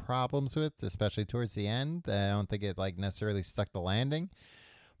had problems with, especially towards the end. I don't think it like necessarily stuck the landing,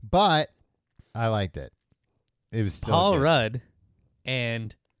 but I liked it. It was still Paul good. Rudd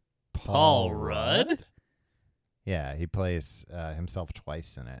and Paul Rudd? Yeah, he plays himself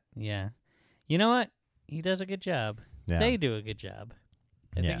twice in it. Yeah. You know what? He does a good job. Yeah. They do a good job.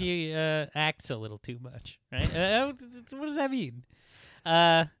 I think he acts a little too much, right? What does that mean?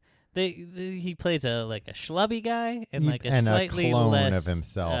 He plays a schlubby guy and like a slightly a clone less of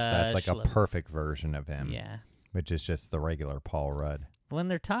himself. That's like schlubby. a perfect version of him. Yeah. Which is just the regular Paul Rudd. When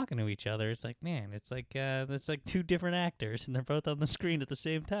they're talking to each other, it's like, man, it's like two different actors, and they're both on the screen at the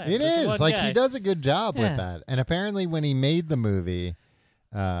same time. It There's is one like guy. he does a good job Yeah. with that. And apparently, when he made the movie,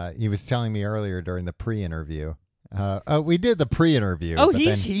 he was telling me earlier during the pre-interview. We did the pre-interview. Oh, but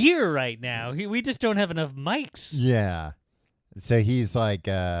he's then, here right now. We just don't have enough mics. yeah. So he's like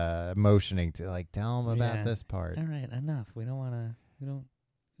motioning to like tell him about Yeah. this part. All right, enough. We don't.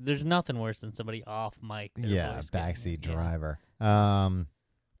 There's nothing worse than somebody off mic. their Yeah, voice getting- backseat yeah. driver.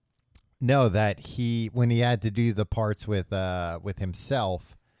 No, that when he had to do the parts with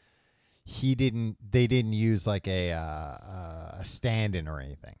himself, they didn't use like a stand-in or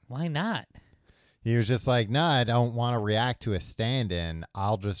anything. Why not? He was just like, nah, I don't want to react to a stand-in.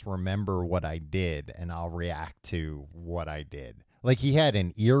 I'll just remember what I did, and I'll react to what I did. Like, he had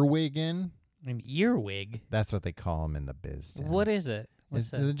an earwig in. An earwig. That's what they call them in the biz. Tim. What is it?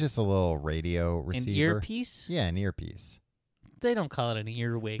 What's It's that? just a little radio An receiver. earpiece? Yeah, an earpiece. They don't call it an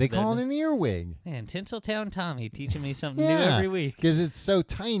earwig. They call it an earwig. Man, Tinseltown Tommy teaching me something Yeah, new every week. because it's so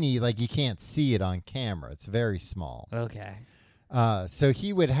tiny, like you can't see it on camera. It's very small. Okay. So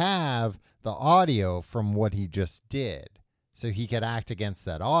he would have the audio from what he just did, so he could act against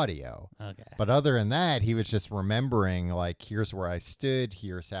that audio. Okay. But other than that, he was just remembering, like, here's where I stood,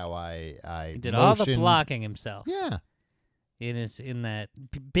 here's how I He did all the motioned. blocking himself. Yeah. In that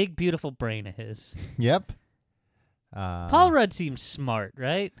big, beautiful brain of his. Yep. Paul Rudd seems smart,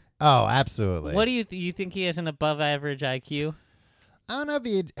 right? Oh, absolutely. What do you think he has an above-average IQ? I don't know if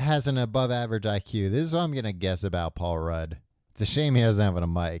he has an above-average IQ. This is what I'm going to guess about Paul Rudd. It's a shame he doesn't have a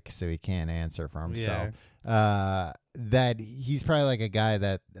mic, so he can't answer for himself. That he's probably like a guy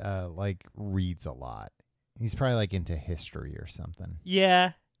that like reads a lot. He's probably like into history or something.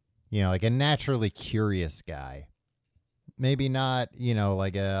 Yeah. You know, like a naturally curious guy. Maybe not, you know,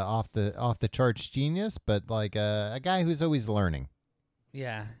 like a off the charts genius, but like a guy who's always learning.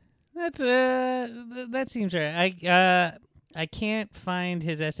 Yeah. That's that seems right. I can't find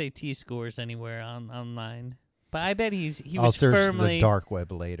his SAT scores anywhere online. But I bet he I'll was search firmly the dark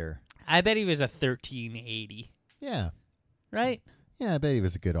web later. I bet he was a 1380. Yeah. Right? Yeah, I bet he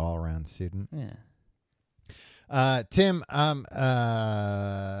was a good all-around student. Yeah. Tim,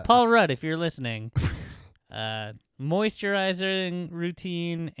 Paul Rudd, if you're listening, moisturizing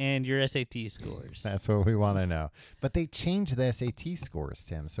routine, and your SAT scores. That's what we want to know. But they changed the SAT scores,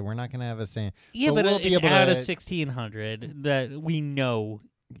 Tim, so we're not going to have a saying. Yeah, but we'll it's be able out to, of 1,600 that we know.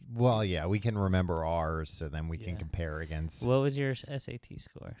 Well, yeah, we can remember ours, so then we can Yeah. compare against. What was your SAT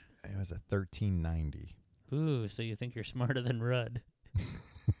score? It was a 1390. Ooh, so you think you're smarter than Rudd.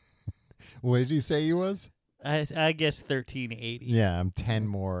 What did you say he was? I guess 1380. Yeah, I'm 10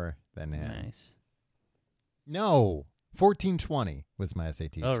 more than him. Nice. No, 1420 was my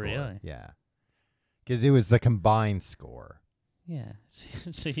SAT score. Oh, really? Yeah. Because it was the combined score. Yeah.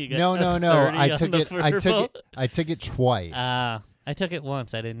 So you got No. a 30 I on took the it. I took verbal? it. I took it twice. I took it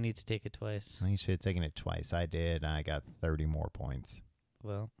once. I didn't need to take it twice. You should have taken it twice. I did, and I got 30 more points.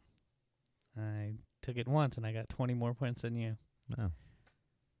 Well, I took it once, and I got 20 more points than you. Oh.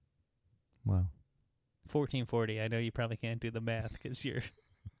 Well. 1440. I know you probably can't do the math because you're...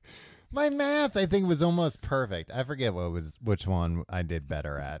 My math, I think, was almost perfect. I forget which one I did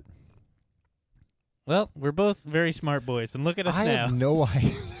better at. Well, we're both very smart boys, and look at us I now. have no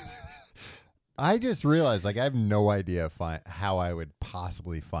idea. I just realized, I have no idea how I would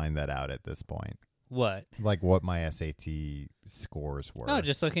possibly find that out at this point. What? Like what my SAT scores were. Oh,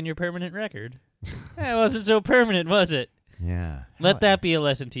 just look in your permanent record. It wasn't so permanent, was it? Yeah. Let that be a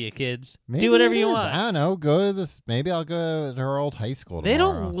lesson to you, kids. Maybe Do whatever it you is. want. I don't know. Go to this. Maybe I'll go to our old high school They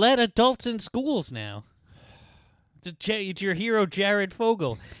tomorrow. don't let adults in schools now. It's your hero, Jared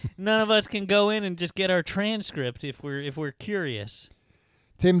Fogle. None of us can go in and just get our transcript if we're curious.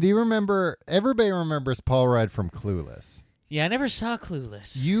 Tim, do you remember? Everybody remembers Paul Rudd from Clueless. Yeah, I never saw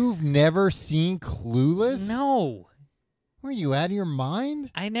Clueless. You've never seen Clueless? No. Were you out of your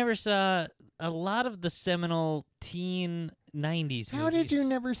mind? I never saw a lot of the seminal teen 90s How movies. did you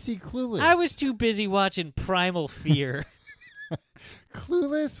never see Clueless? I was too busy watching Primal Fear.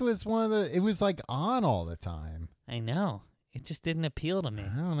 Clueless was one of the. It was like on all the time. I know. It just didn't appeal to me.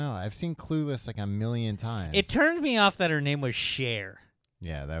 I don't know. I've seen Clueless like a million times. It turned me off that her name was Cher.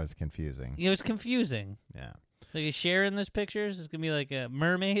 Yeah, that was confusing. It was confusing. Yeah. Like, is Cher in this picture? Is this going to be like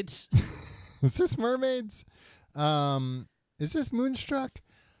mermaids? Is this Mermaids? Is this Moonstruck?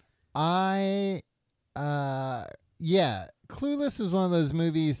 Yeah. Clueless was one of those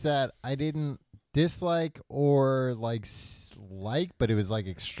movies that I didn't dislike or like, but it was like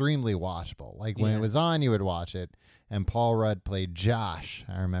extremely watchable. Like when Yeah. it was on, you would watch it. And Paul Rudd played Josh.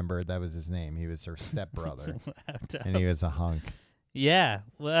 I remember that was his name. He was her stepbrother, and he was a hunk. Yeah.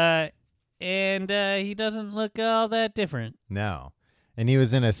 And he doesn't look all that different. No. And he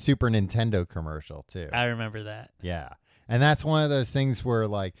was in a Super Nintendo commercial, too. I remember that. Yeah. And that's one of those things where,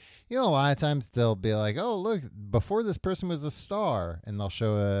 like, you know, a lot of times they'll be like, oh, look, before this person was a star. And they'll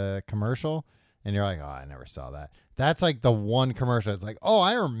show a commercial. And you're like, oh, I never saw that. That's like the one commercial. It's like, oh,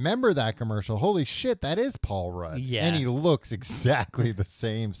 I remember that commercial. Holy shit, that is Paul Rudd. Yeah. And he looks exactly the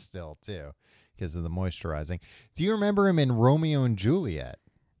same still, too, because of the moisturizing. Do you remember him in Romeo and Juliet?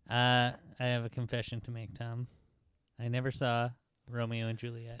 I have a confession to make, Tom. I never saw Romeo and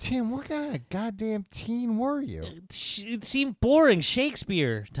Juliet. Tim, what kind of goddamn teen were you? It seemed boring.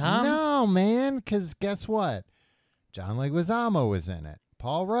 Shakespeare, Tom. No, man, because guess what? John Leguizamo was in it.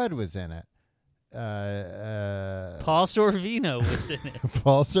 Paul Rudd was in it. Paul Sorvino was in it.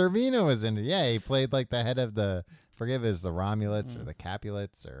 Paul Sorvino was in it. Yeah, he played like the head of the, forgive is the Romulets or the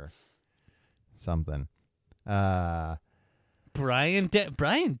Capulets or something. Brian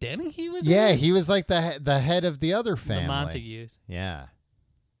Dennehy was Yeah, in it? he was like the head of the other family. The Montagues. Yeah.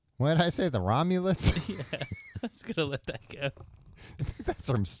 What did I say? The Romulets? Yeah, I was going to let that go. That's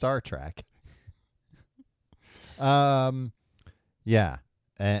from Star Trek. Yeah.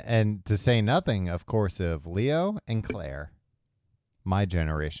 And to say nothing, of course, of Leo and Claire. My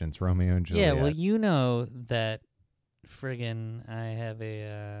generation's Romeo and Juliet. Yeah, well, you know that friggin' I have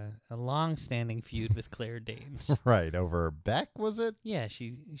a long-standing feud with Claire Danes. Right, over Beck, was it? Yeah,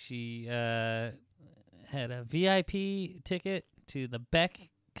 she had a VIP ticket to the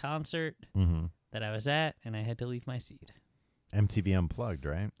Beck concert Mm-hmm. that I was at, and I had to leave my seat. MTV Unplugged,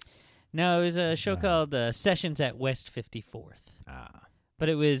 right? No, it was a show called Sessions at West 54th. Ah. But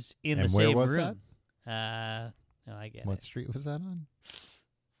it was in And the where same was room. No, I get What it. street was that on?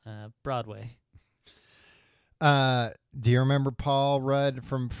 Broadway. Do you remember Paul Rudd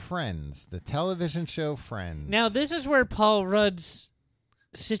from Friends, the television show Friends? Now, this is where Paul Rudd's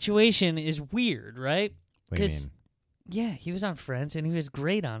situation is weird, right? What do you mean? Yeah, he was on Friends, and he was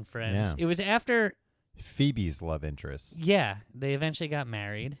great on Friends. Yeah. It was after, Phoebe's love interest. yeah, they eventually got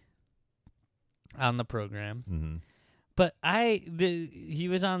married on the program. Mm-hmm. But he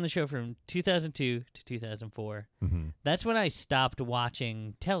was on the show from 2002 to 2004. Mm-hmm. That's when I stopped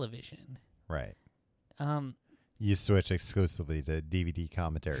watching television. Right. You switch exclusively to DVD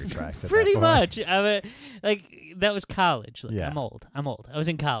commentary tracks. Pretty much. I mean, like, that was college. Look, Yeah. I'm old. I was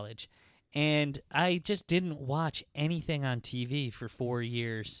in college. And I just didn't watch anything on TV for 4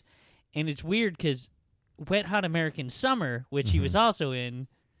 years. And it's weird because Wet Hot American Summer, which he was also in,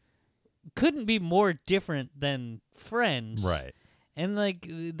 couldn't be more different than Friends. Right. And, like,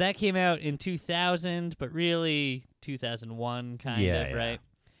 that came out in 2000, but really 2001 kind of, right?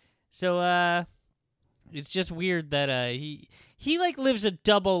 So, it's just weird that he like lives a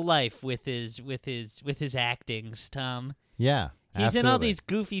double life with his actings, Tom. Yeah. He's in all absolutely. these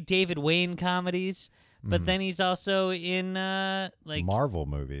goofy David Wayne comedies, but then he's also in like Marvel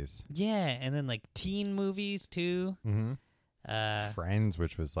movies. Yeah, and then like teen movies too. Mm-hmm. Friends,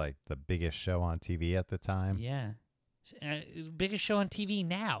 which was like the biggest show on TV at the time. Yeah. Biggest show on TV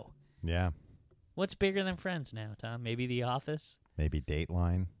now. Yeah. What's bigger than Friends now, Tom? Maybe The Office? Maybe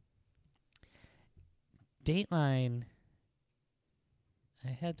Dateline. Dateline.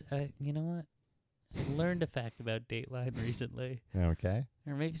 You know what? I learned a fact about Dateline recently. Okay.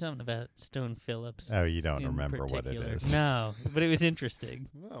 Or maybe something about Stone Phillips. Oh, you don't in remember what it particular. is. No, but it was interesting.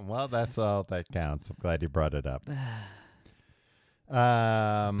 Oh, well, that's all that counts. I'm glad you brought it up.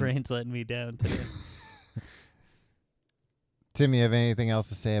 Brain's letting me down today. Tim, you have anything else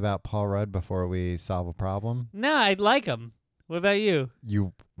to say about Paul Rudd before we solve a problem? No, I like him. What about you?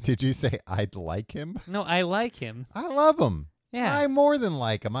 Did you say I'd like him? No, I like him. I love him. Yeah. I more than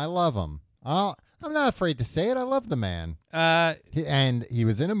like him. I love him. I'm not afraid to say it. I love the man. He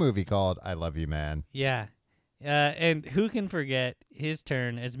was in a movie called I Love You, Man. Yeah. And who can forget his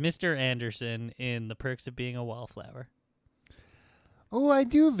turn as Mr. Anderson in The Perks of Being a Wallflower? Oh, I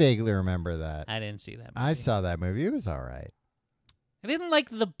do vaguely remember that. I didn't see that movie. I saw that movie. It was all right. I didn't like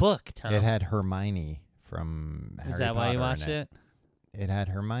the book, Tom. It had Hermione from Harry Is that Potter why you in watched it? It had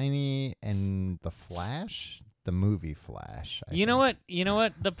Hermione and the Flash, the movie Flash. I You know think. what? You know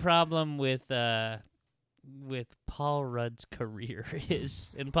what the problem with Paul Rudd's career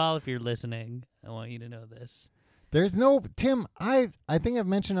is? And Paul, if you're listening, I want you to know this. There's no Tim. I think I've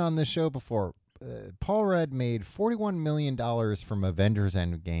mentioned on this show before. Paul Rudd made $41 million from Avengers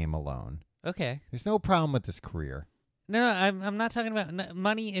Endgame alone. Okay. There's no problem with this career. No, I'm not talking about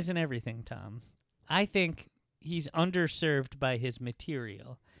money. Isn't everything, Tom. I think he's underserved by his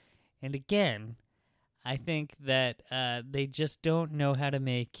material, and again, I think that they just don't know how to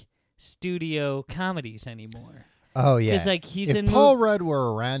make studio comedies anymore. Oh yeah, Because like he's if in Paul Rudd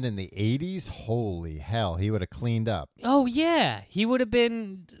were around in the '80s, holy hell, he would have cleaned up. Oh yeah, he would have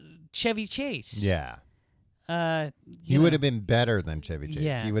been Chevy Chase. Yeah, he you would know. have been better than Chevy Chase.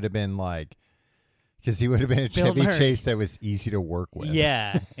 Yeah. He would have been like, because he would have been a Bill Chevy Murray. Chase that was easy to work with.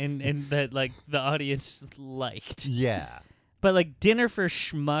 Yeah, and that like the audience liked. Yeah. But like Dinner for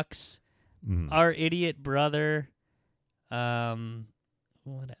Schmucks, Mhm. Our Idiot Brother,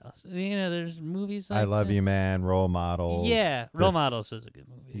 what else? You know, there's movies like I Love that. You, Man, Role Models. Yeah, Role Models was a good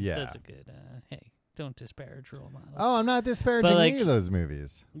movie. Yeah. That's a good. Hey, don't disparage Role Models. Oh, I'm not disparaging But, like- any of those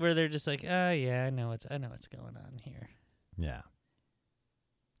movies. Where they're just like, oh yeah, I know what's going on here. Yeah.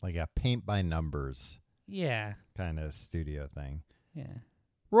 Like a paint by numbers Yeah, kind of studio thing. yeah.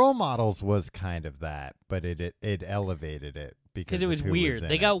 Role Models was kind of that, but it elevated it because 'Cause it of was who weird. in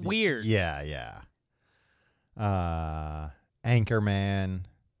They it. got weird. Yeah, yeah. Anchorman.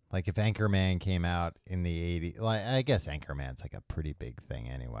 Like if Anchorman came out in the 80s, like I guess Anchorman's like a pretty big thing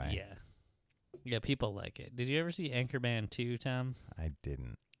anyway. Yeah. Yeah, people like it. Did you ever see Anchorman 2, Tom? I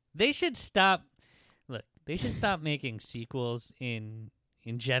didn't. They should stop. Look, they should stop making sequels in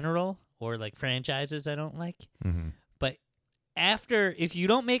general or like franchises I don't like. Mm-hmm. But if you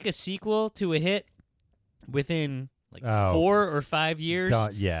don't make a sequel to a hit within like Oh. 4 or 5 years,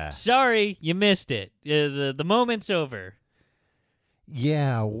 Yeah. sorry, you missed it. The moment's over.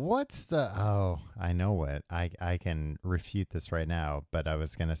 Yeah, what's the... Oh, I know what. I can refute this right now, but I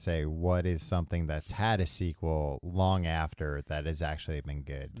was going to say, what is something that's had a sequel long after that has actually been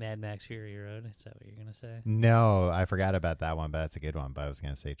good? Mad Max Fury Road. Is that what you're gonna say? No, I forgot about that one, but that's a good one. But I was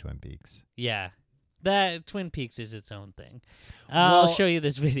going to say Twin Peaks. Yeah. That Twin Peaks is its own thing. I'll Well- show you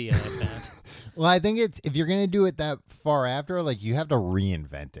this video I found. Well, I think it's... If you're going to do it that far after, like, you have to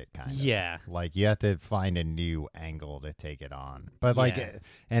reinvent it, kind of. Yeah. Like, you have to find a new angle to take it on. But, like, Yeah.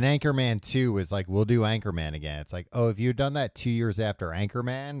 and Anchorman 2 was like, we'll do Anchorman again. It's like, oh, if you had done that 2 years after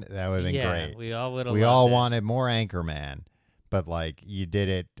Anchorman, that would have been Yeah, great. we all would have. We all it. wanted more Anchorman, but like you did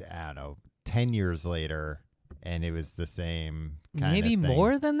it, I don't know, 10 years later, and it was the same kind Maybe of thing.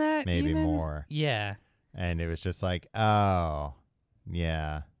 more than that. Maybe even? more. Yeah. And it was just like, oh,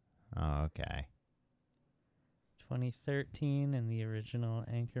 yeah, oh, okay. 2013, and the original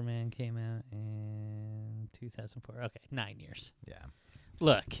Anchorman came out in 2004. Okay, 9 years. Yeah.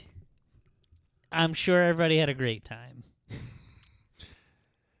 Look, I'm sure everybody had a great time.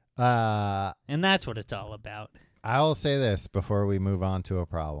 And that's what it's all about. I'll say this before we move on to a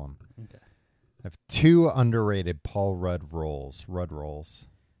problem. Okay. I have 2 underrated Paul Rudd roles. Rudd rolls.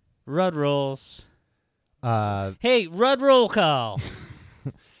 Hey, Rudd roll call.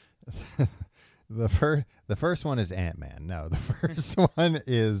 The first one is Ant-Man. No, the first one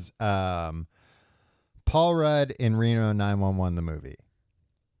is Paul Rudd in Reno 911, the movie.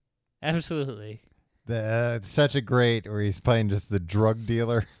 Absolutely. Such a great where he's playing just the drug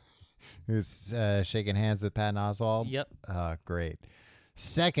dealer who's shaking hands with Patton Oswalt. Yep. Great.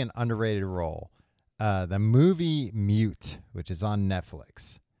 Second underrated role, the movie Mute, which is on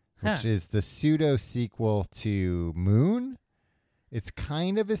Netflix, which is the pseudo sequel to Moon. It's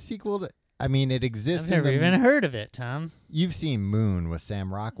kind of a sequel to. I mean, it exists. I've never even heard of it, Tom. You've seen Moon with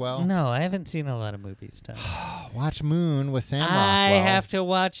Sam Rockwell? No, I haven't seen a lot of movies, Tom. Watch Moon with Sam Rockwell. I have to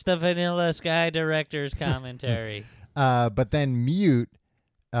watch the Vanilla Sky director's commentary. But then Mute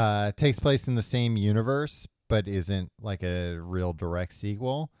takes place in the same universe, but isn't like a real direct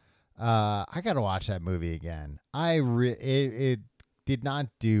sequel. I got to watch that movie again. It did not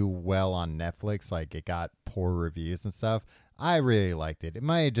do well on Netflix. Like, it got poor reviews and stuff. I really liked it. It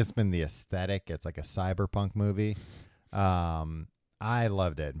might have just been the aesthetic. It's like a cyberpunk movie. I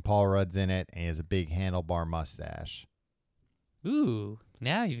loved it. And Paul Rudd's in it, and he has a big handlebar mustache. Ooh,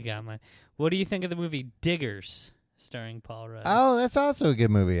 now you've got my... What do you think of the movie Diggers, starring Paul Rudd? Oh, that's also a good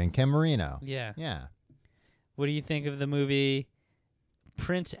movie, and Ken Marino. Yeah. Yeah. What do you think of the movie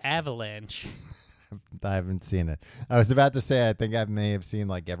Prince Avalanche? I haven't seen it. I was about to say I think I may have seen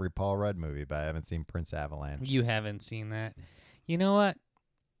like every Paul Rudd movie, but I haven't seen Prince Avalanche. You haven't seen that. You know what?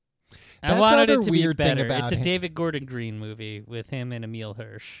 That's I wanted it another to be weird thing better. about It's a him. David Gordon Green movie with him and Emile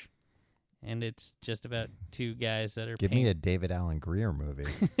Hirsch. And it's just about 2 guys that are Give me a David Allen Greer movie.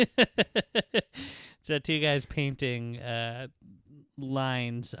 So 2 guys painting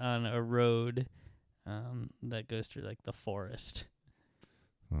lines on a road that goes through like the forest.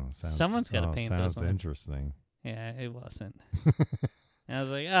 Oh, Someone's got to paint those sounds lines. interesting. Yeah, it wasn't. And I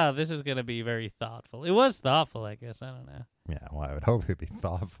was like, oh, this is going to be very thoughtful. It was thoughtful, I guess. I don't know. Yeah, well, I would hope it'd be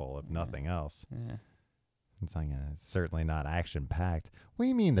thoughtful, if nothing else. Yeah. It's certainly not action-packed. What do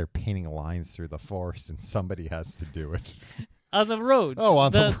you mean they're painting lines through the forest and somebody has to do it? On the roads. Oh,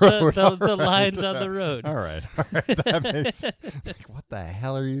 on the road. The All right. lines on the road. All right. That makes... Like, what the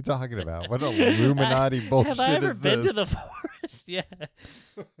hell are you talking about? What Illuminati bullshit is this? Have I ever been to the forest? Yeah.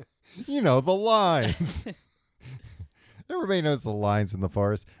 You know, the lines. Everybody knows the lines in the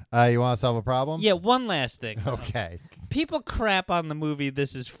forest. You want to solve a problem? Yeah, one last thing. Okay. People crap on the movie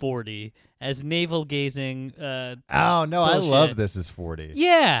This Is 40 as navel-gazing Oh, no, bullshit. I love This Is 40.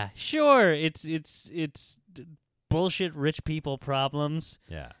 Yeah, sure. It's bullshit rich people problems.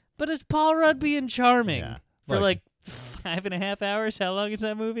 Yeah. But it's Paul Rudd being charming Yeah. for Look. like 5.5 hours. How long is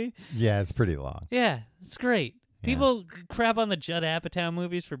that movie? Yeah, it's pretty long. Yeah, it's great. Yeah. People crap on the Judd Apatow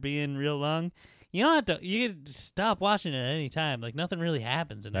movies for being real long. You don't have to. You can stop watching it at any time. Like nothing really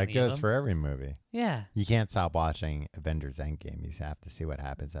happens in That any of goes them. for every movie. Yeah. You can't stop watching Avengers Endgame. You have to see what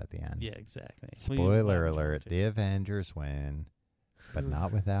happens at the end. Yeah, exactly. Spoiler alert, the Avengers win, but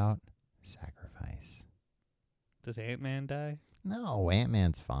not without sacrifice. Does Ant-Man die? No,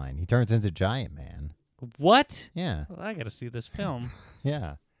 Ant-Man's fine. He turns into Giant Man. What? Yeah, Well, I got to see this film.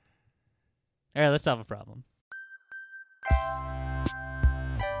 yeah. All right, let's solve a problem.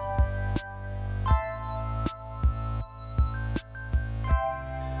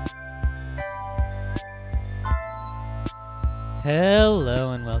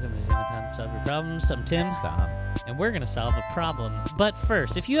 Hello and welcome to Tim and Tom Solve Your Problems. I'm Tim, Tom. and we're going to solve a problem. But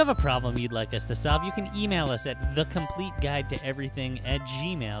first, if you have a problem you'd like us to solve, you can email us at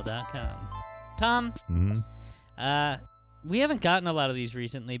thecompleteguidetoeverything@gmail.com. Tom, Mm-hmm. we haven't gotten a lot of these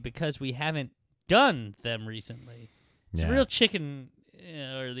recently because we haven't done them recently. It's a real chicken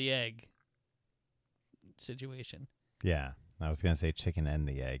or the egg situation. Yeah, I was going to say chicken and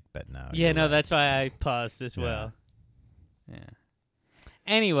the egg, but no. Yeah, you're no, right. that's why I paused as Yeah. well. Yeah.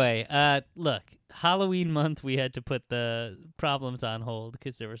 Anyway, look, Halloween month we had to put the problems on hold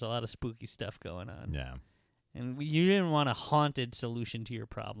because there was a lot of spooky stuff going on. Yeah. And you didn't want a haunted solution to your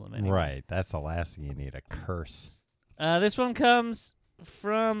problem anyway. Right. That's the last thing you need, a curse. This one comes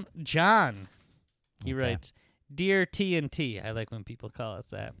from John. He Okay. writes, Dear TNT. I like when people call us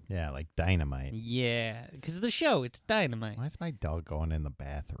that. Yeah, like dynamite. Yeah, because of the show, it's dynamite. Why is my dog going in the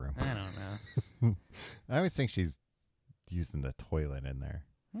bathroom? I don't know. I always think she's using the toilet in there.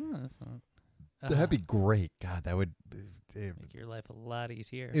 Oh, that's not... That'd be great. God, that would Make your life a lot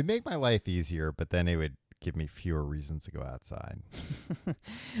easier. it'd make my life easier, but then it would give me fewer reasons to go outside.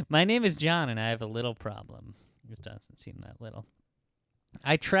 My name is John, and I have a little problem. It doesn't seem that little.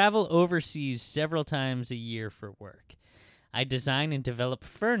 I travel overseas several times a year for work. I design and develop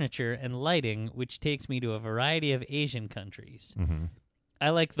furniture and lighting, which takes me to a variety of Asian countries. Mm-hmm.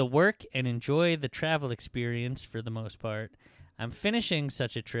 I like the work and enjoy the travel experience for the most part. I'm finishing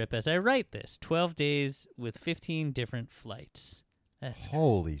such a trip as I write this, 12 days with 15 different flights. That's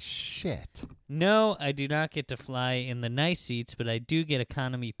Holy shit. No, I do not get to fly in the nice seats, but I do get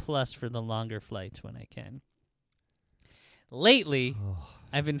economy plus for the longer flights when I can. Lately,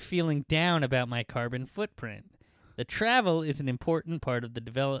 I've been feeling down about my carbon footprint. The travel is an important part of the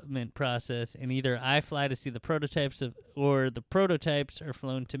development process, and either I fly to see the prototypes or the prototypes are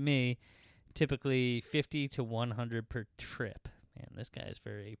flown to me, typically 50 to 100 per trip. Man, this guy is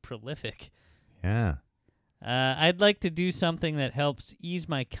very prolific. Yeah. I'd like to do something that helps ease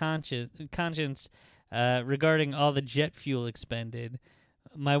my conscience regarding all the jet fuel expended.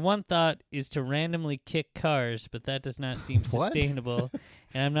 My one thought is to randomly kick cars, but that does not seem What? sustainable,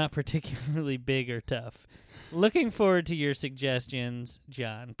 and I'm not particularly big or tough. Looking forward to your suggestions,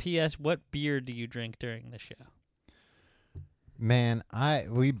 John. P.S. What beer do you drink during the show? Man,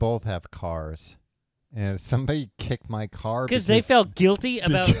 we both have cars. And if somebody kicked my car Because they felt guilty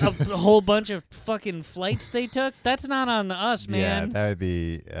about a whole bunch of fucking flights they took? That's not on us, man. Yeah, that would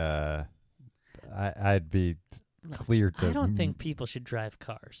be I'd be clear to I don't think people should drive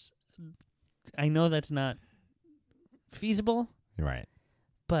cars. I know that's not feasible, right.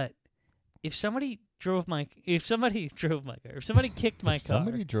 but if somebody kicked my car, Somebody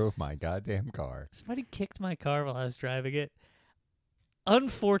drove my goddamn car. somebody kicked my car while I was driving it.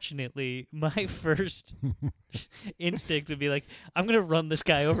 Unfortunately, my first instinct would be like, I'm going to run this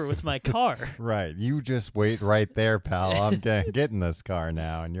guy over with my car. Right. You just wait right there, pal. I'm getting this car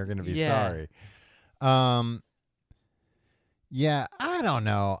now, and you're going to be sorry. Yeah, I don't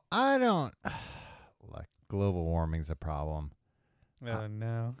know. Look, global warming's a problem. Oh,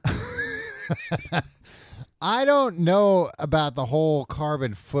 no. I don't know about the whole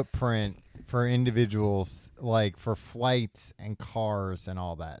carbon footprint for individuals, like for flights and cars and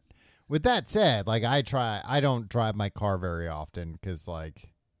all that. With that said, like I don't drive my car very often because,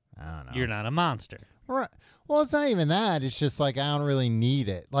 like, I don't know. You're not a monster. Right. Well, it's not even that. It's just like I don't really need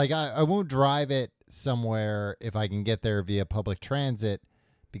it. Like I won't drive it somewhere if I can get there via public transit,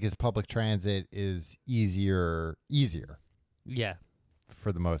 because public transit is easier Yeah.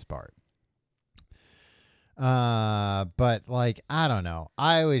 for the most part. But like, I don't know.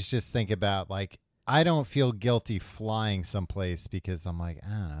 I always just think about, like, I don't feel guilty flying someplace because I'm like, I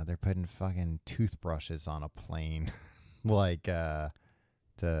don't know, they're putting fucking toothbrushes on a plane, like, to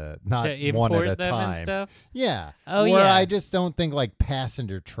not To one import at a them time. and stuff? Yeah. Oh, Where yeah. I just don't think like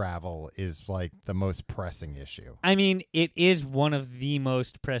passenger travel is like the most pressing issue. I mean, it is one of the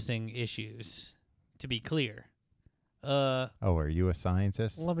most pressing issues, to be clear. Oh, are you a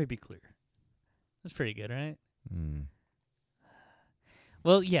scientist? Let me be clear. That's pretty good, right? Mm.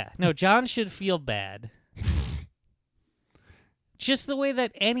 Well, yeah. No, John should feel bad. Just the way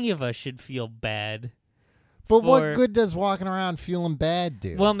that any of us should feel bad. But for- what good does walking around feeling bad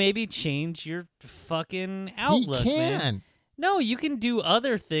do? Well, maybe change your fucking outlook, he man. can. No, you can do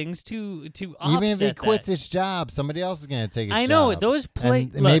other things to offset Even if he quits that. his job, somebody else is going to take his job. I know, those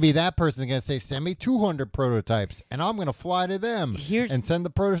And maybe that person's going to say, send me 200 prototypes, and I'm going to fly to them and send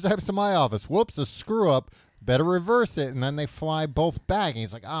the prototypes to my office. Whoops, a screw up. Better reverse it. And then they fly both back. And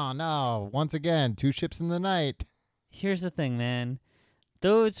he's like, oh, no, once again, 2 ships in the night. Here's the thing, man.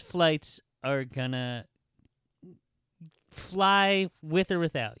 Those flights are going to fly with or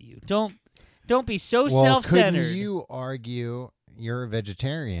without you. Don't be so self-centered. Couldn't you argue, you're a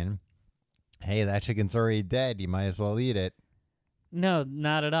vegetarian, hey, that chicken's already dead, you might as well eat it? No,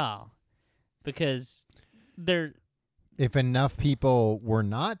 not at all. Because they're... If enough people were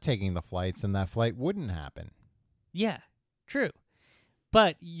not taking the flights, then that flight wouldn't happen. Yeah, true.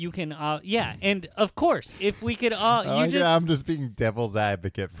 But you can... yeah, and of course, if we could all... I'm just being devil's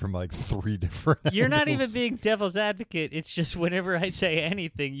advocate from like 3 different You're not even angles. being devil's advocate. It's just whenever I say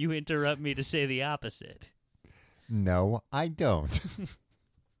anything, you interrupt me to say the opposite. No, I don't.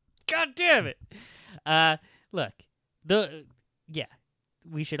 God damn it. Look,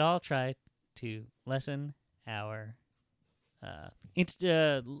 we should all try to lessen our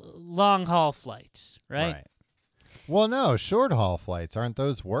long haul flights, right? Well, no, short haul flights, aren't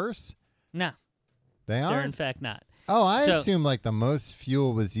those worse? No, They they're are. in fact not. Oh, I So- assume like the most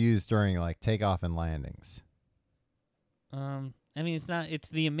fuel was used during like takeoff and landings. I mean, it's not. It's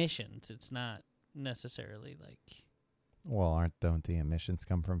the emissions. It's not necessarily like. Well, don't the emissions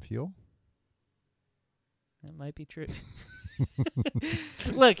come from fuel? That might be true.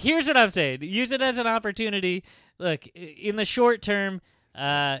 Look, here's what I'm saying. Use it as an opportunity. Look, in the short term,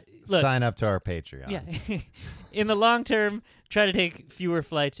 look, sign up to our Patreon. Yeah. In the long term, try to take fewer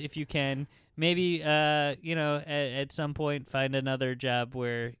flights if you can. Maybe, at some point, find another job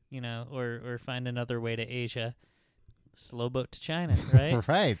where, or find another way to Asia. Slow boat to China, right?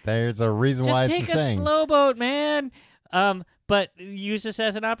 Right. There's a reason why it's Just take a saying. slow boat, man. But use this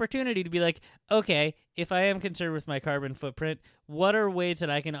as an opportunity to be like, okay, if I am concerned with my carbon footprint, what are ways that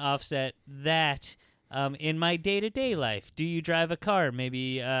I can offset that in my day-to-day life? Do you drive a car?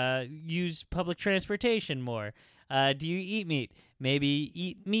 Maybe use public transportation more. Do you eat meat? Maybe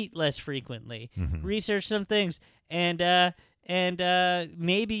eat meat less frequently. Mm-hmm. Research some things, and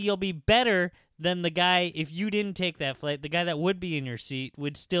maybe you'll be better than the guy, if you didn't take that flight, the guy that would be in your seat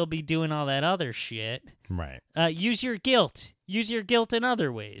would still be doing all that other shit. Right. Use your guilt. Use your guilt in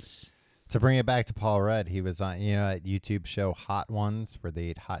other ways. To bring it back to Paul Rudd, he was on, that YouTube show Hot Ones where they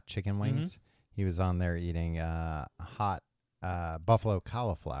eat hot chicken wings. He was on there eating hot buffalo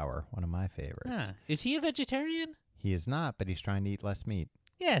cauliflower, one of my favorites. Is he a vegetarian? He is not, but he's trying to eat less meat.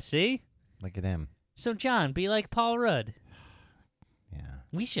 Yeah, see? Look at him. So, John, be like Paul Rudd. Yeah.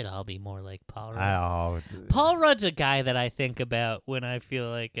 We should all be more like Paul Rudd. Oh. Paul Rudd's a guy that I think about when I feel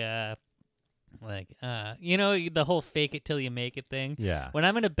like the whole fake it till you make it thing. Yeah. When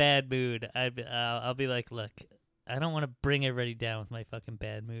I'm in a bad mood, I'll be like, look, I don't want to bring everybody down with my fucking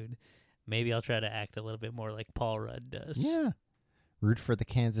bad mood. Maybe I'll try to act a little bit more like Paul Rudd does. Yeah. Root for the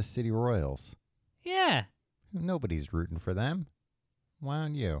Kansas City Royals. Yeah. Nobody's rooting for them. Why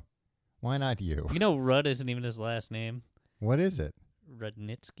don't you? Why not you? You know, Rudd isn't even his last name. What is it?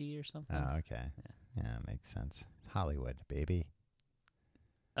 Rudnitsky or something. Oh, okay. Yeah, makes sense. Hollywood, baby.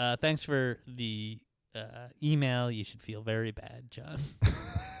 Thanks for the email. You should feel very bad, John.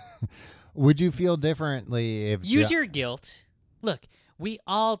 Would you feel differently if... Use your guilt. Look, we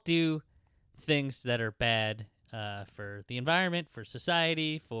all do things that are bad for the environment, for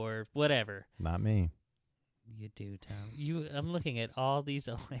society, for whatever. Not me. You do, Tom. I'm looking at all these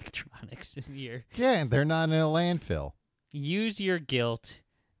electronics in here. Yeah, they're not in a landfill. Use your guilt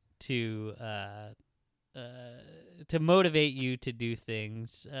to motivate you to do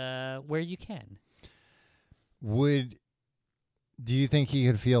things where you can. Do you think he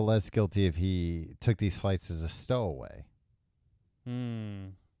could feel less guilty if he took these flights as a stowaway?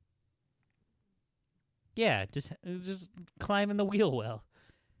 Yeah, just climb in the wheel well.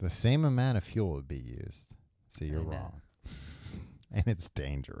 The same amount of fuel would be used. So you're I know. wrong. And it's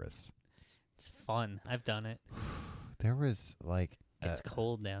dangerous. It's fun. I've done it. There was like... It's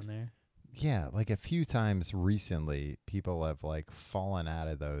cold down there. Yeah, like a few times recently, people have like fallen out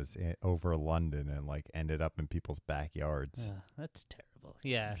of those over London and like ended up in people's backyards. That's terrible.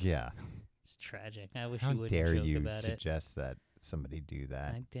 Yeah. Yeah. It's tragic. I wish How you wouldn't dare joke you about suggest that somebody do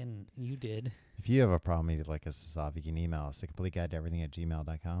that? I didn't. You did. If you have a problem you'd like us to solve, you can email us at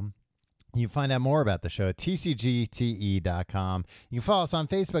completeguidetoeverything@gmail.com. You can find out more about the show at tcgte.com. You can follow us on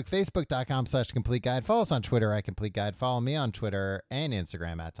Facebook, facebook.com/completeguide. Follow us on Twitter at completeguide. Follow me on Twitter and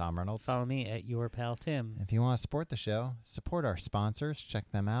Instagram at Tom Reynolds. Follow me at your pal Tim. If you want to support the show, support our sponsors.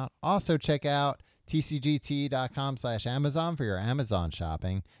 Check them out. Also check out tcgte.com/Amazon for your Amazon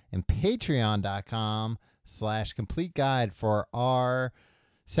shopping and patreon.com/completeguide for our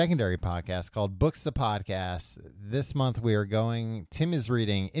secondary podcast called Books the Podcast. This month Tim is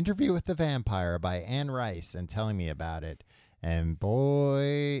reading Interview with the Vampire by Anne Rice and telling me about it. And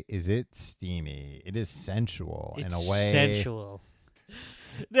boy, is it steamy. It is sensual in a way. Sensual.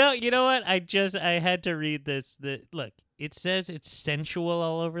 No, you know what? I had to read this. Look, it says it's sensual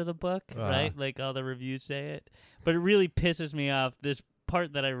all over the book, right? Like all the reviews say it. But it really pisses me off, this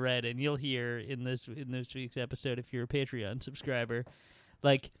part that I read, and you'll hear in this week's episode if you're a Patreon subscriber.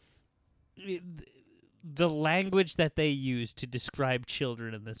 Like, the language that they use to describe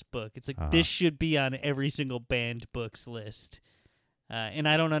children in this book. It's like, this should be on every single banned books list. And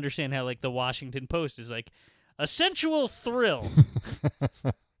I don't understand how, like, the Washington Post is like, a sensual thrill.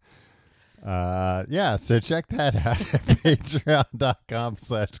 Yeah, so check that out at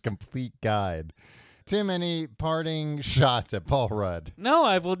patreon.com/completeguide. Tim, any parting shots at Paul Rudd? No,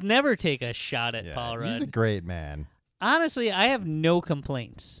 I will never take a shot at Paul Rudd. He's a great man. Honestly, I have no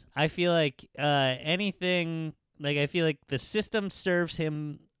complaints. I feel like I feel like the system serves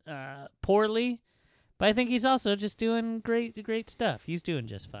him poorly, but I think he's also just doing great stuff. He's doing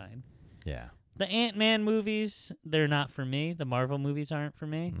just fine. Yeah. The Ant-Man movies, they're not for me. The Marvel movies aren't for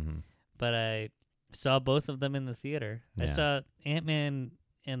me. Mm-hmm. But I saw both of them in the theater. Yeah. I saw Ant-Man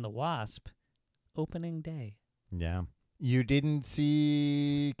and the Wasp opening day. Yeah. You didn't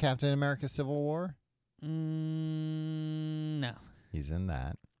see Captain America Civil War? No. He's in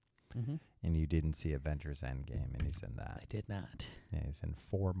that. Mm-hmm. And you didn't see Avengers Endgame, and he's in that. I did not. Yeah, he's in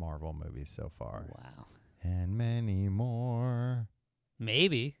 4 Marvel movies so far. Wow. And many more.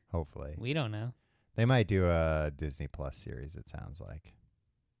 Maybe. Hopefully. We don't know. They might do a Disney Plus series, it sounds like.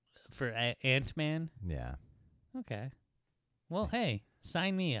 For Ant-Man? Yeah. Okay. Well, hey,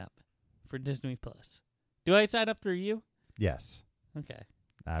 sign me up for Disney Plus. Do I sign up through you? Yes. Okay.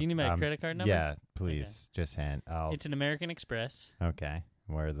 Do you need my credit card number? Yeah, please. Okay. Just hand. It's an American Express. Okay.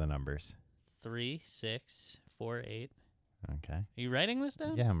 Where are the numbers? 3648. Okay. Are you writing this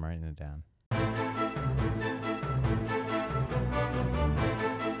down? Yeah, I'm writing it down.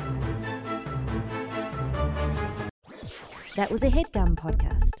 That was a HeadGum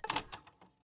podcast.